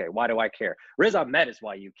hearing. Okay, why do I care? Riz Ahmed is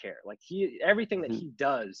why you care. Like, everything that he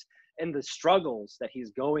does and the struggles that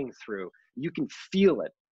he's going through, you can feel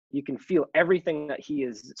it. You can feel everything that he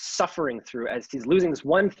is suffering through as he's losing this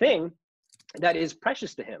one thing that is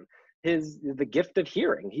precious to him, the gift of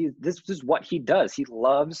hearing. This is what he does. He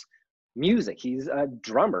loves music. He's a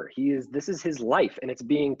drummer. This is his life, and it's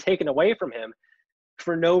being taken away from him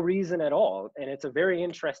for no reason at all. And it's a very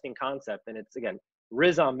interesting concept. And it's, again,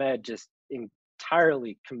 Riz Ahmed just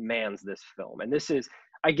entirely commands this film. And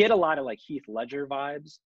I get a lot of like Heath Ledger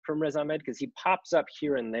vibes from Riz Ahmed because he pops up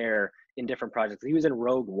here and there in different projects. He was in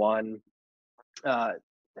Rogue One.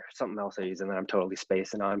 There's something else he's in that I'm totally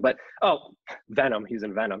spacing on. But Venom. He's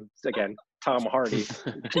in Venom. Again, Tom Hardy.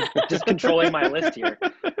 Just controlling my list here.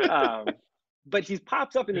 But he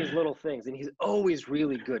pops up in these little things, and he's always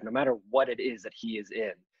really good, no matter what it is that he is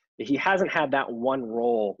in. He hasn't had that one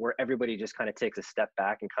role where everybody just kind of takes a step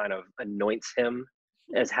back and kind of anoints him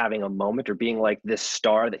as having a moment or being like this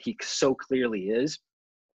star that he so clearly is.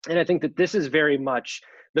 And I think that this is very much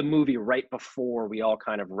the movie right before we all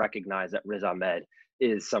kind of recognize that Riz Ahmed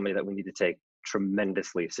is somebody that we need to take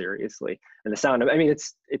tremendously seriously. And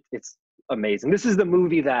it's amazing. This is the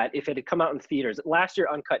movie that if it had come out in theaters, last year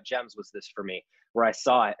Uncut Gems was this for me, where I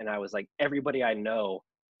saw it and I was like, everybody I know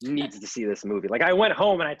needs to see this movie. Like, I went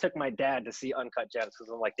home and I took my dad to see Uncut Gems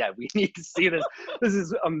because I'm like, Dad, we need to see this. This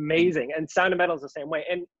is amazing. And Sound of Metal is the same way.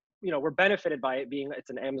 And, we're benefited by it's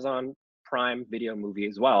an Amazon Prime Video movie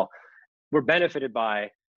as well. We're benefited by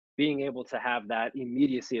being able to have that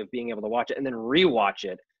immediacy of being able to watch it and then rewatch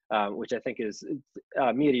it, which I think is,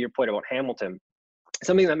 Mia, to your point about Hamilton,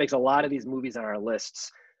 something that makes a lot of these movies on our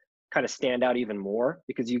lists kind of stand out even more,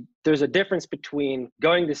 because there's a difference between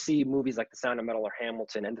going to see movies like The Sound of Metal or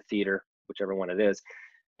Hamilton in the theater, whichever one it is,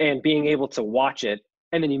 and being able to watch it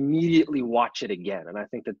and then immediately watch it again. And I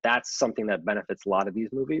think that that's something that benefits a lot of these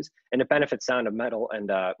movies, and it benefits Sound of Metal and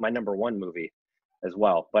my number 1 movie as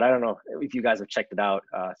well. But I don't know if you guys have checked it out,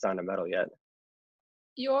 Sound of Metal, yet.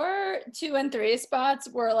 Your 2 and 3 spots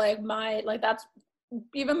were that's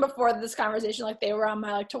even before this conversation, like they were on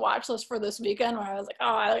my to watch list for this weekend, where I was like,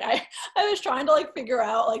 I was trying to figure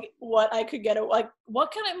out what I could get,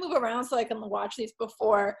 what can I move around so I can watch these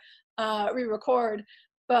before we record.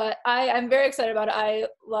 But I'm very excited about it. I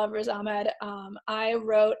love Riz Ahmed. I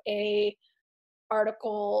wrote a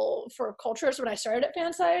article for Cultures when I started at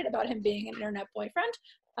Fanside about him being an internet boyfriend.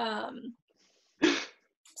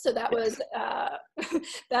 So that was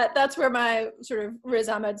that's where my sort of Riz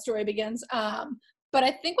Ahmed story begins. But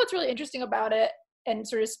I think what's really interesting about it, and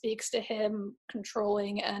sort of speaks to him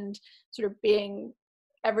controlling and sort of being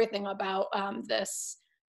everything about this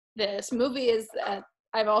movie, is that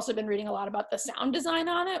I've also been reading a lot about the sound design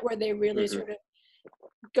on it, where they really sort of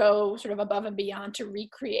go sort of above and beyond to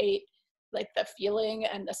recreate the feeling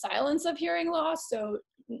and the silence of hearing loss. So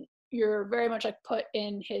you're very much put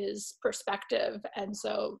in his perspective, and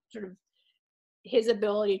so sort of his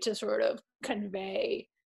ability to sort of convey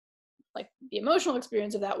the emotional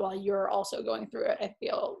experience of that while you're also going through it, I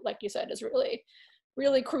feel like you said, is really,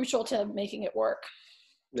 really crucial to making it work.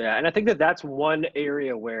 Yeah, and I think that that's one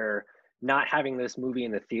area where not having this movie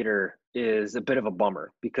in the theater is a bit of a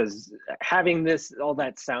bummer, because having all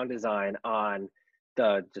that sound design on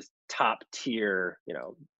the just top tier,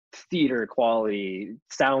 theater quality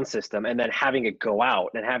sound system, and then having it go out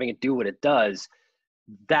and having it do what it does,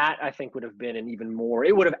 that I think would have been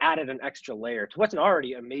it would have added an extra layer to what's an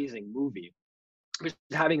already amazing movie. Just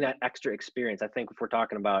having that extra experience, I think, if we're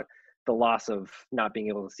talking about the loss of not being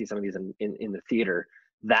able to see some of these in the theater,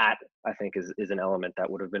 that I think is an element that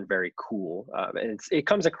would have been very cool. And it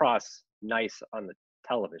comes across nice on the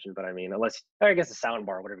television, but I mean, unless, I guess, a sound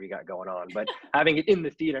bar, whatever you got going on, but having it in the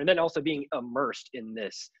theater and then also being immersed in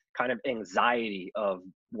this kind of anxiety of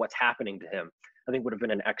what's happening to him, I think would have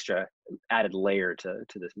been an extra added layer to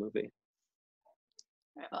this movie.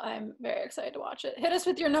 Well, I'm very excited to watch it. Hit us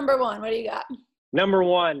with your number one. What do you got? Number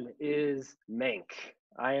one is Mank.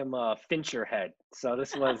 I am a Fincher head, so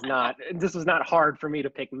this was not hard for me to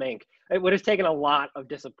pick Mank. It would have taken a lot of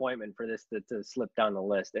disappointment for this to slip down the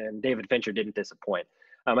list, and David Fincher didn't disappoint.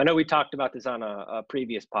 I know we talked about this on a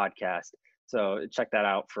previous podcast, so check that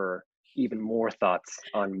out for even more thoughts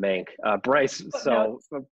on Mank. Bryce so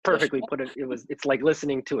perfectly put it. It's like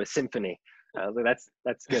listening to a symphony. That's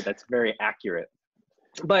good. That's very accurate.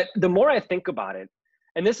 But the more I think about it,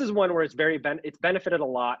 and this is one where it's benefited a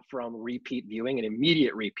lot from repeat viewing and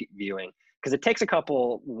immediate repeat viewing, because it takes a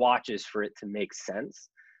couple watches for it to make sense,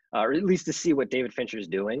 or at least to see what David Fincher is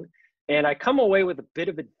doing. And I come away with a bit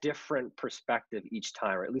of a different perspective each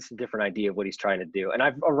time, or at least a different idea of what he's trying to do. And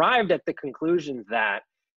I've arrived at the conclusion that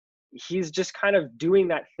he's just kind of doing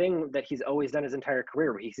that thing that he's always done his entire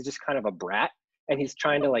career, where he's just kind of a brat and he's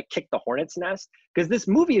trying to like kick the hornet's nest. Because this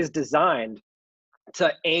movie is designed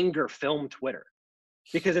to anger film Twitter,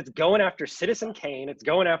 because it's going after Citizen Kane, it's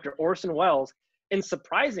going after Orson Welles, and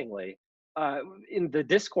surprisingly, in the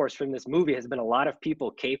discourse from this movie has been a lot of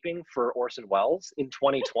people caping for Orson Welles in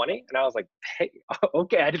 2020, and I was like, hey,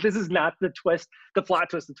 okay, this is not the plot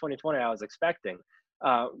twist of 2020 I was expecting.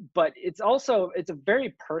 But it's a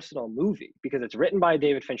very personal movie because it's written by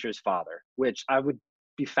David Fincher's father, which I would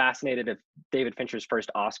be fascinated if David Fincher's first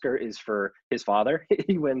Oscar is for his father.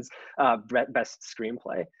 He wins best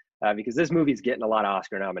screenplay. Because this movie's getting a lot of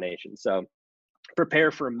Oscar nominations. So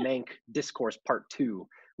prepare for Mank Discourse Part 2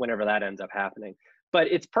 whenever that ends up happening. But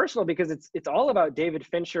it's personal because it's all about David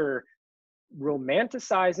Fincher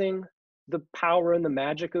romanticizing the power and the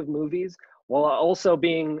magic of movies while also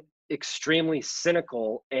being extremely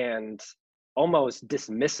cynical and almost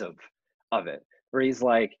dismissive of it. Where he's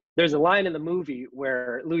like, there's a line in the movie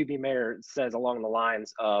where Louis B. Mayer says along the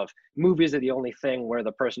lines of, movies are the only thing where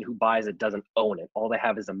the person who buys it doesn't own it. All they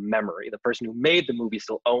have is a memory. The person who made the movie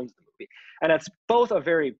still owns the movie. And that's both a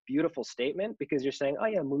very beautiful statement because you're saying, oh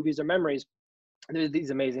yeah, movies are memories. They're these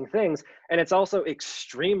amazing things. And it's also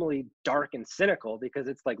extremely dark and cynical because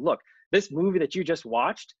it's like, look, this movie that you just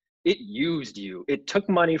watched, it used you. It took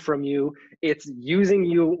money from you. It's using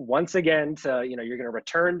you once again to, you're going to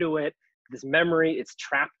return to it. This memory, it's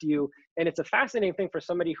trapped you. And it's a fascinating thing for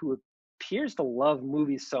somebody who appears to love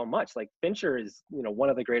movies so much. Like Fincher is, one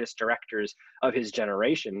of the greatest directors of his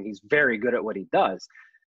generation. He's very good at what he does.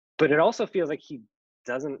 But it also feels like he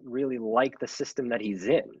doesn't really like the system that he's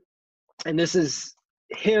in. And this is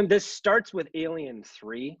him. This starts with Alien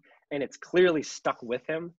 3, and it's clearly stuck with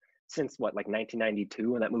him since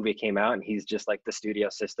 1992 when that movie came out, and he's just like, the studio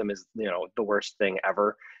system is the worst thing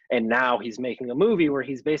ever. And now he's making a movie where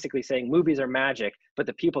he's basically saying movies are magic, but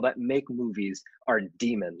the people that make movies are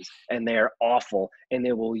demons and they're awful and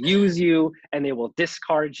they will use you and they will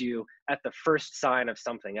discard you at the first sign of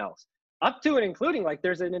something else, up to and including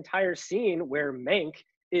there's an entire scene where Mank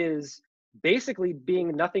is basically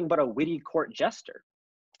being nothing but a witty court jester.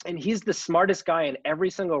 And he's the smartest guy in every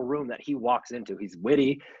single room that he walks into. He's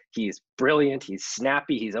witty, he's brilliant, he's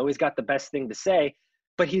snappy, he's always got the best thing to say,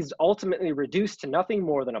 but he's ultimately reduced to nothing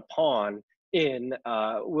more than a pawn in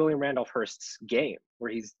William Randolph Hearst's game,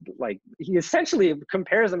 where he essentially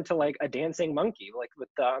compares him to a dancing monkey, with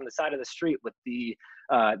on the side of the street with the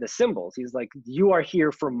cymbals. He's like, you are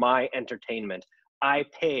here for my entertainment. I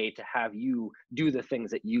pay to have you do the things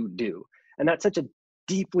that you do. And that's such a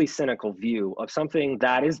deeply cynical view of something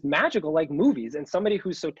that is magical like movies, and somebody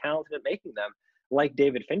who's so talented at making them like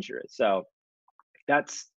David Fincher is. So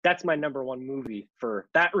that's my number one movie for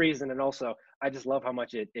that reason. And also I just love how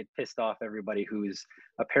much it pissed off everybody who's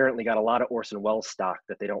apparently got a lot of Orson Welles stock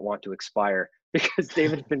that they don't want to expire because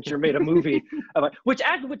David Fincher made a movie about, which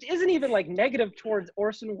isn't even negative towards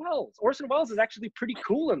Orson Welles. Orson Welles is actually pretty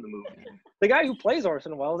cool in the movie. The guy who plays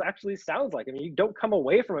Orson Welles actually sounds like him. You don't come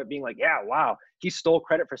away from it being like, yeah, wow, he stole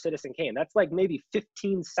credit for Citizen Kane. That's maybe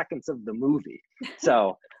 15 seconds of the movie.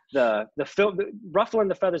 So the film, ruffling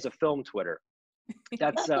the feathers of film Twitter.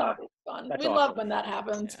 That's fun. We awesome. love when that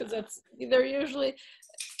happens because they're usually,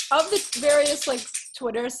 of the various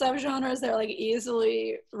Twitter subgenres, they're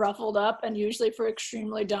easily ruffled up, and usually for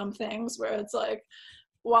extremely dumb things where it's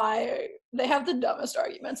why they have the dumbest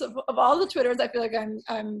arguments of all the Twitters. I feel like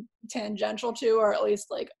I'm tangential to, or at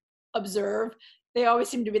least observe. They always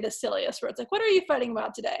seem to be the silliest, where it's what are you fighting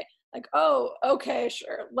about today? Oh, okay,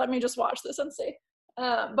 sure. Let me just watch this and see.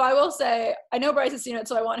 But I will say, I know Bryce has seen it,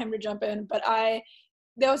 so I want him to jump in. But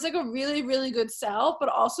that was like a really, really good sell. But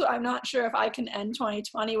also, I'm not sure if I can end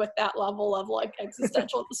 2020 with that level of like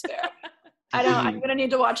existential despair. I'm gonna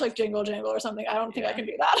need to watch like Jingle Jangle or something. I don't think I can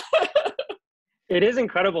do that. It is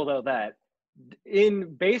incredible though that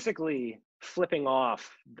in basically flipping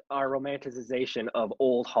off our romanticization of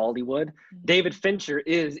old Hollywood, David Fincher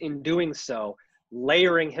is, in doing so,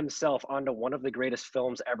 layering himself onto one of the greatest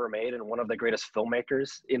films ever made and one of the greatest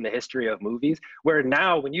filmmakers in the history of movies, where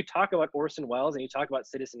now when you talk about Orson Welles and you talk about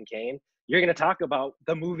Citizen Kane, you're going to talk about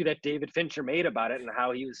the movie that David Fincher made about it and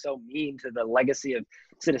how he was so mean to the legacy of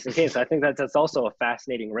Citizen Kane. So I think that's also a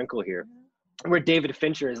fascinating wrinkle here, where David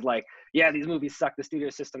Fincher is like, yeah, these movies suck, the studio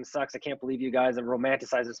system sucks, I can't believe you guys have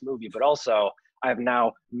romanticized this movie, but also I've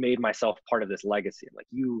now made myself part of this legacy. I'm like,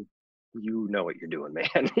 you know what you're doing,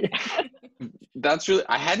 man. That's really,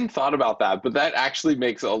 I hadn't thought about that, but that actually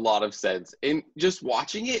makes a lot of sense. And just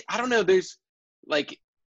watching it, I don't know, there's like,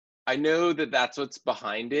 I know that that's what's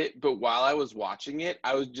behind it, but while I was watching it,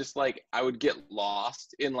 I was just like, I would get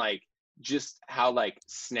lost in like just how like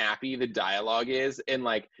snappy the dialogue is, and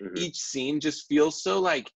like each scene just feels so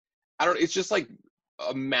like, it's just like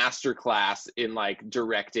a master class in like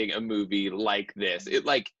directing a movie like this. It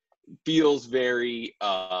like feels very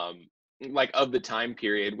like of the time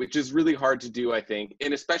period, which is really hard to do, I think,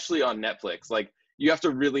 and especially on Netflix. Like you have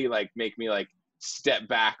to really like make me like step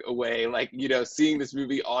back away, like, you know, seeing this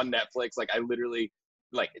movie on Netflix, like I literally,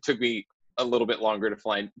 like, it took me a little bit longer to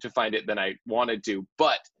find it than I wanted to,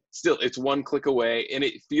 but still it's one click away, and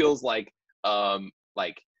it feels like I'm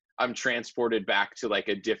transported back to like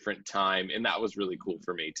a different time, and that was really cool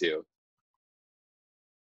for me too.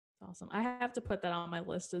 Awesome. I have to put that on my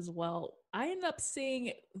list as well. I ended up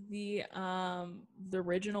seeing the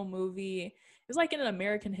original movie. It was like in an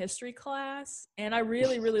American history class, and I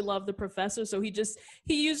really, really love the professor. So he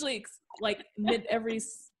usually like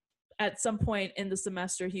at some point in the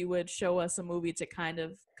semester, he would show us a movie to kind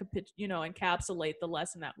of, encapsulate the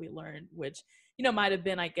lesson that we learned, which, might have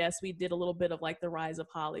been, I guess, we did a little bit of like the rise of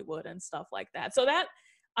Hollywood and stuff like that. So that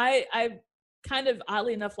I kind of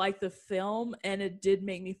oddly enough like the film, and it did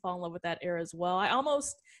make me fall in love with that era as well. I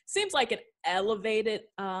almost seems like an elevated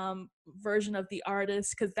version of The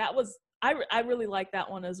Artist, because that was I really like that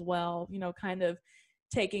one as well, kind of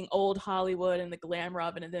taking old Hollywood and the glamour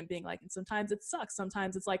of it, and then being like, and sometimes it sucks,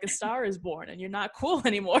 sometimes it's like A Star Is Born and you're not cool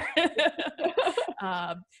anymore.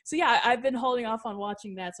 So yeah, I've been holding off on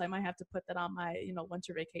watching that, so I might have to put that on my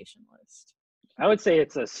winter vacation list. I would say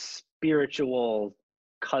it's a spiritual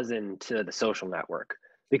cousin to The Social Network,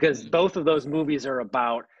 because both of those movies are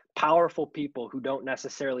about powerful people who don't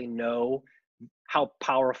necessarily know how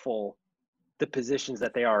powerful the positions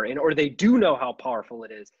that they are in, or they do know how powerful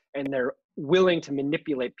it is, and they're willing to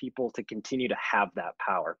manipulate people to continue to have that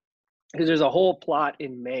power. Because there's a whole plot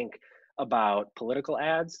in Mank about political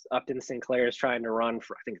ads. Upton Sinclair is trying to run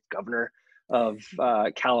for, I think it's governor of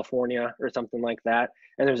California or something like that.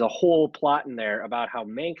 And there's a whole plot in there about how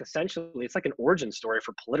Mank essentially, it's like an origin story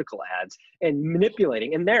for political ads and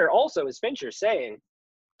manipulating. And there also is Fincher saying,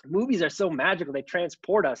 movies are so magical, they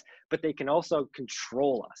transport us, but they can also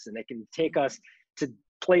control us, and they can take us to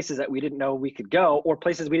places that we didn't know we could go, or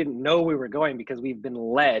places we didn't know we were going, because we've been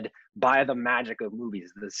led by the magic of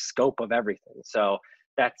movies, the scope of everything. So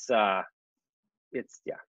that's there's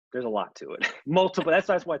a lot to it. Multiple. That's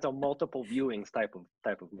why it's a multiple viewings type of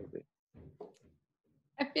movie.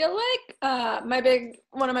 I feel like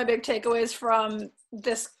one of my big takeaways from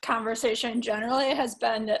this conversation generally has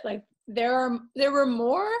been that like there were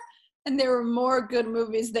more good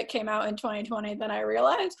movies that came out in 2020 than I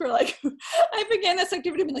realized. We're like, I began this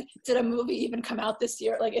activity being like, did a movie even come out this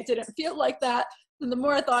year? Like, it didn't feel like that. And the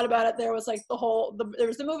more I thought about it, there was like there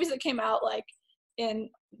was the movies that came out like in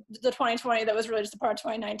the 2020 that was really just a part of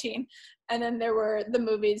 2019, and then there were the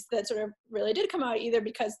movies that sort of really did come out either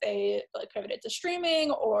because they like pivoted to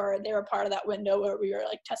streaming, or they were part of that window where we were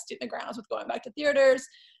like testing the grounds with going back to theaters.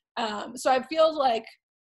 So I feel like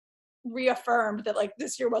reaffirmed that like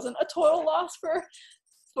this year wasn't a total loss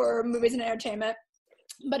for movies and entertainment,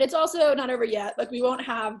 but it's also not over yet. Like, we won't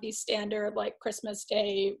have the standard like Christmas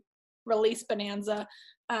Day release bonanza,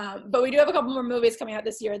 but we do have a couple more movies coming out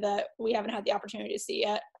this year that we haven't had the opportunity to see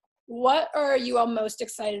yet. What are you all most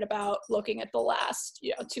excited about looking at the last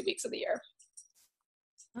 2 weeks of the year?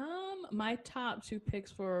 My top two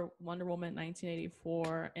picks for Wonder Woman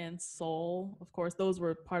 1984 and Soul. Of course, those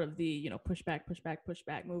were part of the pushback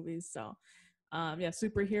movies. So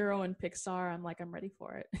superhero and Pixar, I'm ready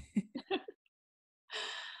for it.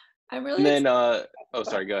 I'm really. And then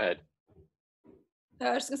sorry, go ahead.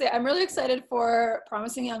 I was just gonna say, I'm really excited for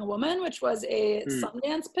Promising Young Woman, which was a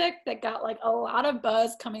Sundance pick that got like a lot of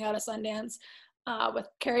buzz coming out of Sundance, with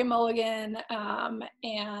Carey Mulligan,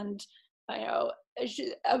 and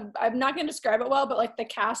I'm not gonna describe it well, but like the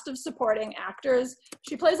cast of supporting actors.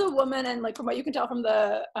 She plays a woman, and like from what you can tell from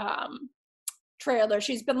the trailer,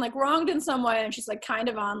 she's been like wronged in some way, and she's like kind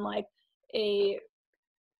of on like a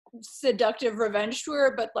seductive revenge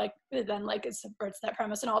tour, but like then like it subverts that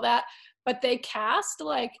premise and all that. But they cast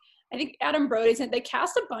like, I think Adam Brody's in it, they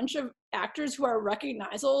cast a bunch of actors who are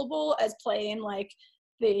recognizable as playing like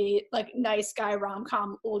the like nice guy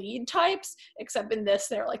rom-com lead types, except in this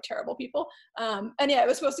they're like terrible people. And yeah, it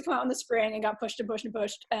was supposed to come out in the spring and got pushed and pushed and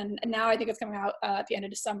pushed, and now I think it's coming out at the end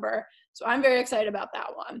of December, so I'm very excited about that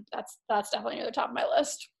one. That's definitely near the top of my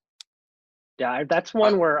list. Yeah, that's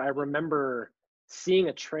one where I remember seeing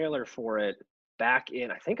a trailer for it back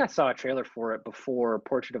in, I think I saw a trailer for it before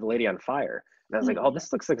Portrait of a Lady on Fire. And I was like, oh,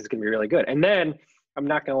 this looks like it's gonna be really good. And then I'm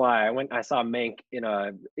not gonna lie, I saw Mank in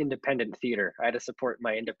a independent theater. I had to support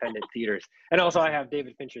my independent theaters. And also I have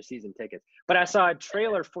David Fincher season tickets. But I saw a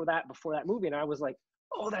trailer for that before that movie, and I was like,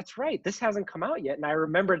 oh, that's right, this hasn't come out yet. And I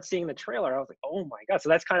remembered seeing the trailer. I was like, oh my God. So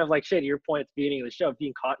that's kind of like, Shay, to your point at the beginning of the show,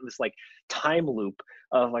 being caught in this like time loop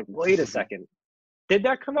of like, wait a second. Did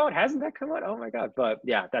that come out? Hasn't that come out? Oh my God. But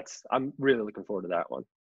yeah, I'm really looking forward to that one.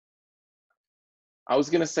 I was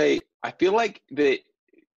going to say, I feel like that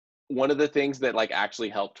one of the things that like actually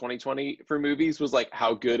helped 2020 for movies was like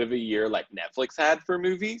how good of a year like Netflix had for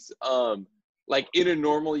movies. Like in a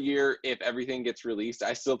normal year, if everything gets released,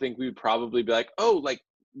 I still think we would probably be like, oh, like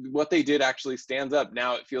what they did actually stands up.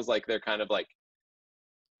 Now it feels like they're kind of like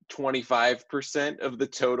 25% of the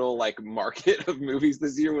total like market of movies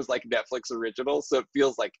this year was like Netflix originals, so it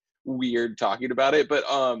feels like weird talking about it. But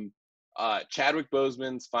Chadwick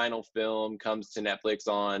Boseman's final film comes to Netflix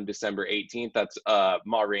on December 18th. That's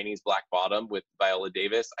Ma Rainey's Black Bottom with Viola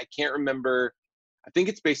Davis. I can't remember, I think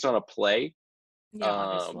it's based on a play.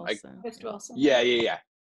 August Wilson. Yeah.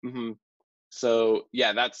 Mm-hmm. So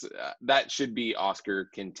yeah, that should be Oscar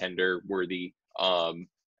contender worthy.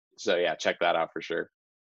 So yeah, check that out for sure.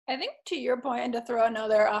 I think to your point, and to throw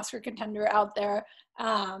another Oscar contender out there,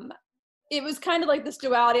 it was kind of like this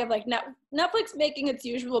duality of like Netflix making its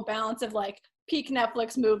usual balance of like peak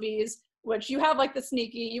Netflix movies, which you have like the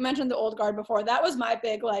sneaky, you mentioned The Old Guard before. That was my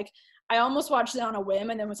big, like, I almost watched it on a whim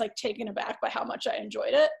and then was like taken aback by how much I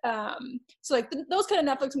enjoyed it. So like those kind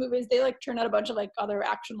of Netflix movies, they like turn out a bunch of like other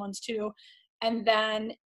action ones too. And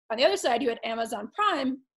then on the other side, you had Amazon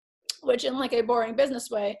Prime, which in like a boring business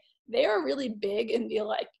way, they are really big in the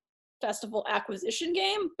like festival acquisition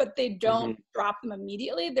game, but they don't drop them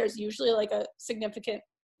immediately. There's usually like a significant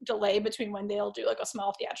delay between when they'll do like a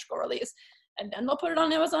small theatrical release and then they'll put it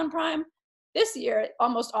on Amazon Prime. This year,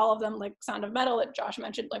 almost all of them, like Sound of Metal that Josh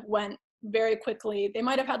mentioned, like went very quickly. They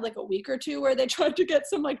might have had like a week or two where they tried to get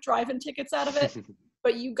some like drive-in tickets out of it,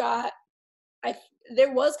 but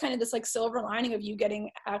there was kind of this like silver lining of you getting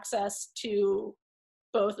access to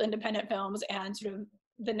both independent films and sort of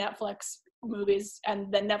the Netflix movies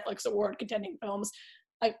and the Netflix award contending films,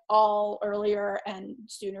 like all earlier and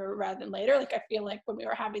sooner rather than later. Like I feel like when we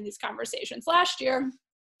were having these conversations last year,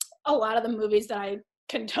 a lot of the movies that I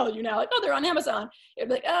can tell you now, like, oh, they're on Amazon, it'd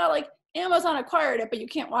be like, oh, like Amazon acquired it, but you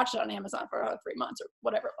can't watch it on Amazon for 3 months or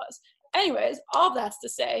whatever it was. Anyways, all of that's to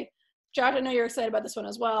say, Josh, I know you're excited about this one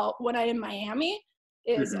as well. One Night in Miami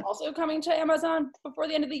is also coming to Amazon before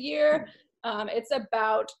the end of the year. It's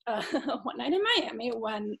about one night in Miami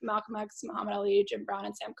when Malcolm X, Muhammad Ali, Jim Brown,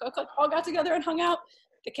 and Sam Cooke like all got together and hung out.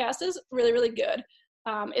 The cast is really, really good.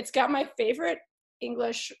 It's got my favorite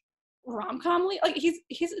English rom-com lead. Like he's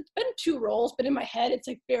been 2 roles, but in my head, it's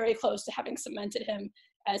like very close to having cemented him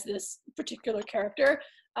as this particular character.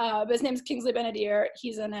 But his name's Kingsley Ben-Adir.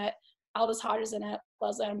 He's in it. Aldous Hodge is in it.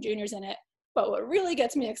 Leslie Odom Jr. is in it. But what really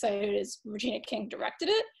gets me excited is Regina King directed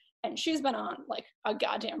it. And she's been on like a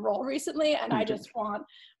goddamn roll recently. And I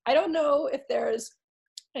don't know if there's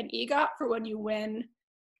an EGOT for when you win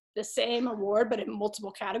the same award, but in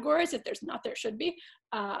multiple categories. If there's not, there should be.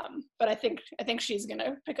 But I think she's going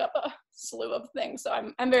to pick up a slew of things. So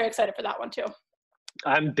I'm very excited for that one too.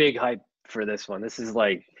 I'm big hype for this one. This is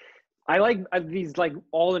like, I like these like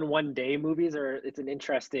all in one day movies, it's an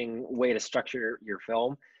interesting way to structure your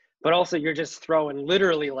film, but also you're just throwing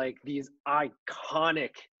literally like these iconic,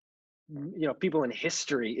 people in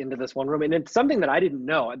history into this one room. And it's something that I didn't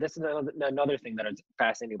know. This is another thing that is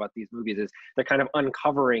fascinating about these movies is they're kind of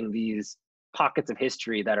uncovering these pockets of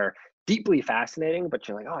history that are deeply fascinating, but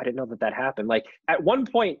you're like, oh, I didn't know that happened. Like at one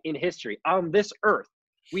point in history on this earth,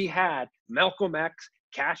 we had Malcolm X,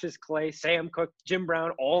 Cassius Clay, Sam Cooke, Jim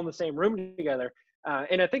Brown, all in the same room together.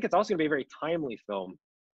 And I think it's also going to be a very timely film,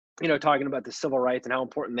 talking about the civil rights and how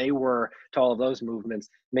important they were to all of those movements,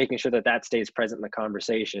 making sure that stays present in the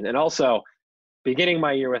conversation. And also beginning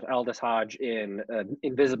my year with Aldis Hodge in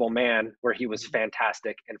Invisible Man, where he was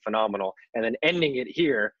fantastic and phenomenal, and then ending it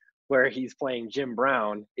here where he's playing Jim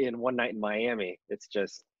Brown in One Night in Miami. It's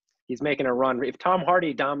just, he's making a run. If Tom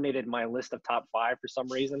Hardy dominated my list of top 5 for some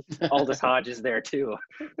reason, Aldis Hodge is there too.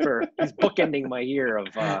 He's bookending my year of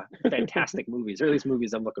fantastic movies, or at least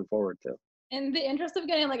movies I'm looking forward to. In the interest of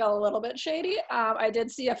getting like a little bit shady, I did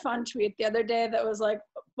see a fun tweet the other day that was like,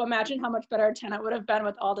 well, imagine how much better Tenet would have been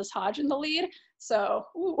with Aldis Hodge in the lead. So,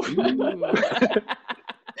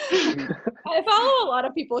 I follow a lot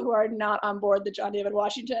of people who are not on board the John David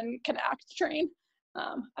Washington can act train.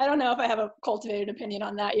 I don't know if I have a cultivated opinion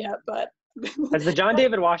on that yet, but. Has the John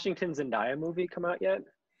David Washington Zendaya movie come out yet?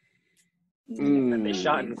 That they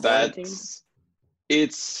shot in quarantine?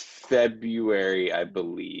 It's February, I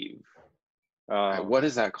believe. What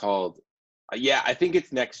is that called? Yeah, I think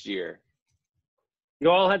it's next year. You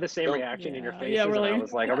all had the same reaction in your faces. Yeah, really. And I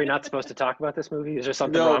was like, are we not supposed to talk about this movie? Is there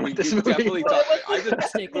something wrong with this movie? Definitely I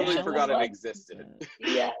just completely forgot it existed.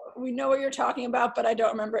 Yeah, we know what you're talking about, but I don't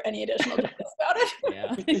remember any additional details about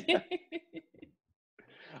it. Yeah.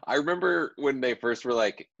 I remember when they first were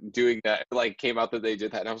like doing that, like came out that they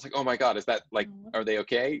did that, and I was like, "Oh my god, is that like? Are they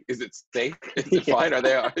okay? Is it safe? Is it fine? Are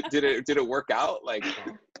they? Did it work out? Like,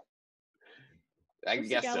 I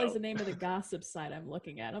guess so." Is the name of the gossip site I'm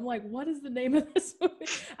looking at. I'm like, what is the name of this movie?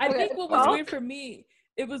 I think what was weird for me,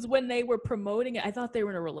 it was when they were promoting it. I thought they were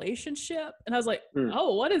in a relationship, and I was like,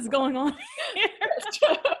 "Oh, what is going on here?"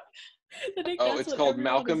 It's called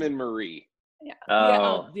Malcolm and Marie.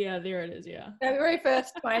 Yeah. Yeah, there it is. Yeah. February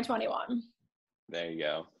 5th, 2021. There you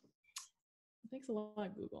go. Thanks a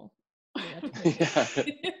lot, Google. Yeah.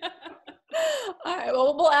 All right.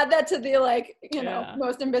 Well, we'll add that to the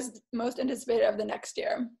most anticipated of the next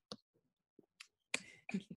year.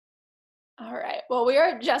 All right. Well, we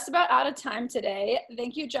are just about out of time today.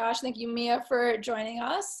 Thank you, Josh. Thank you, Mia, for joining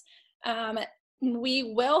us.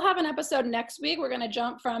 We will have an episode next week. We're going to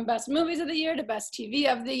jump from best movies of the year to best TV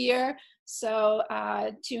of the year. So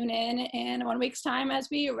tune in 1 week's time as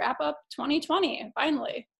we wrap up 2020,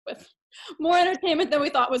 finally, with more entertainment than we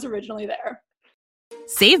thought was originally there.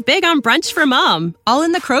 Save big on brunch for mom, all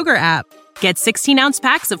in the Kroger app. Get 16-ounce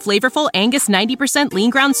packs of flavorful Angus 90% lean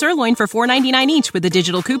ground sirloin for $4.99 each with a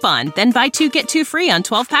digital coupon. Then buy 2, get 2 free on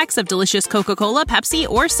 12 packs of delicious Coca-Cola, Pepsi,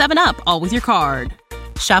 or 7-Up, all with your card.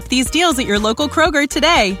 Shop these deals at your local Kroger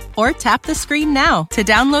today, or tap the screen now to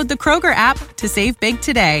download the Kroger app to save big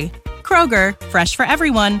today. Kroger, fresh for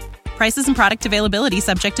everyone. Prices and product availability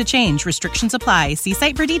subject to change. Restrictions apply. See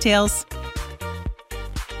site for details.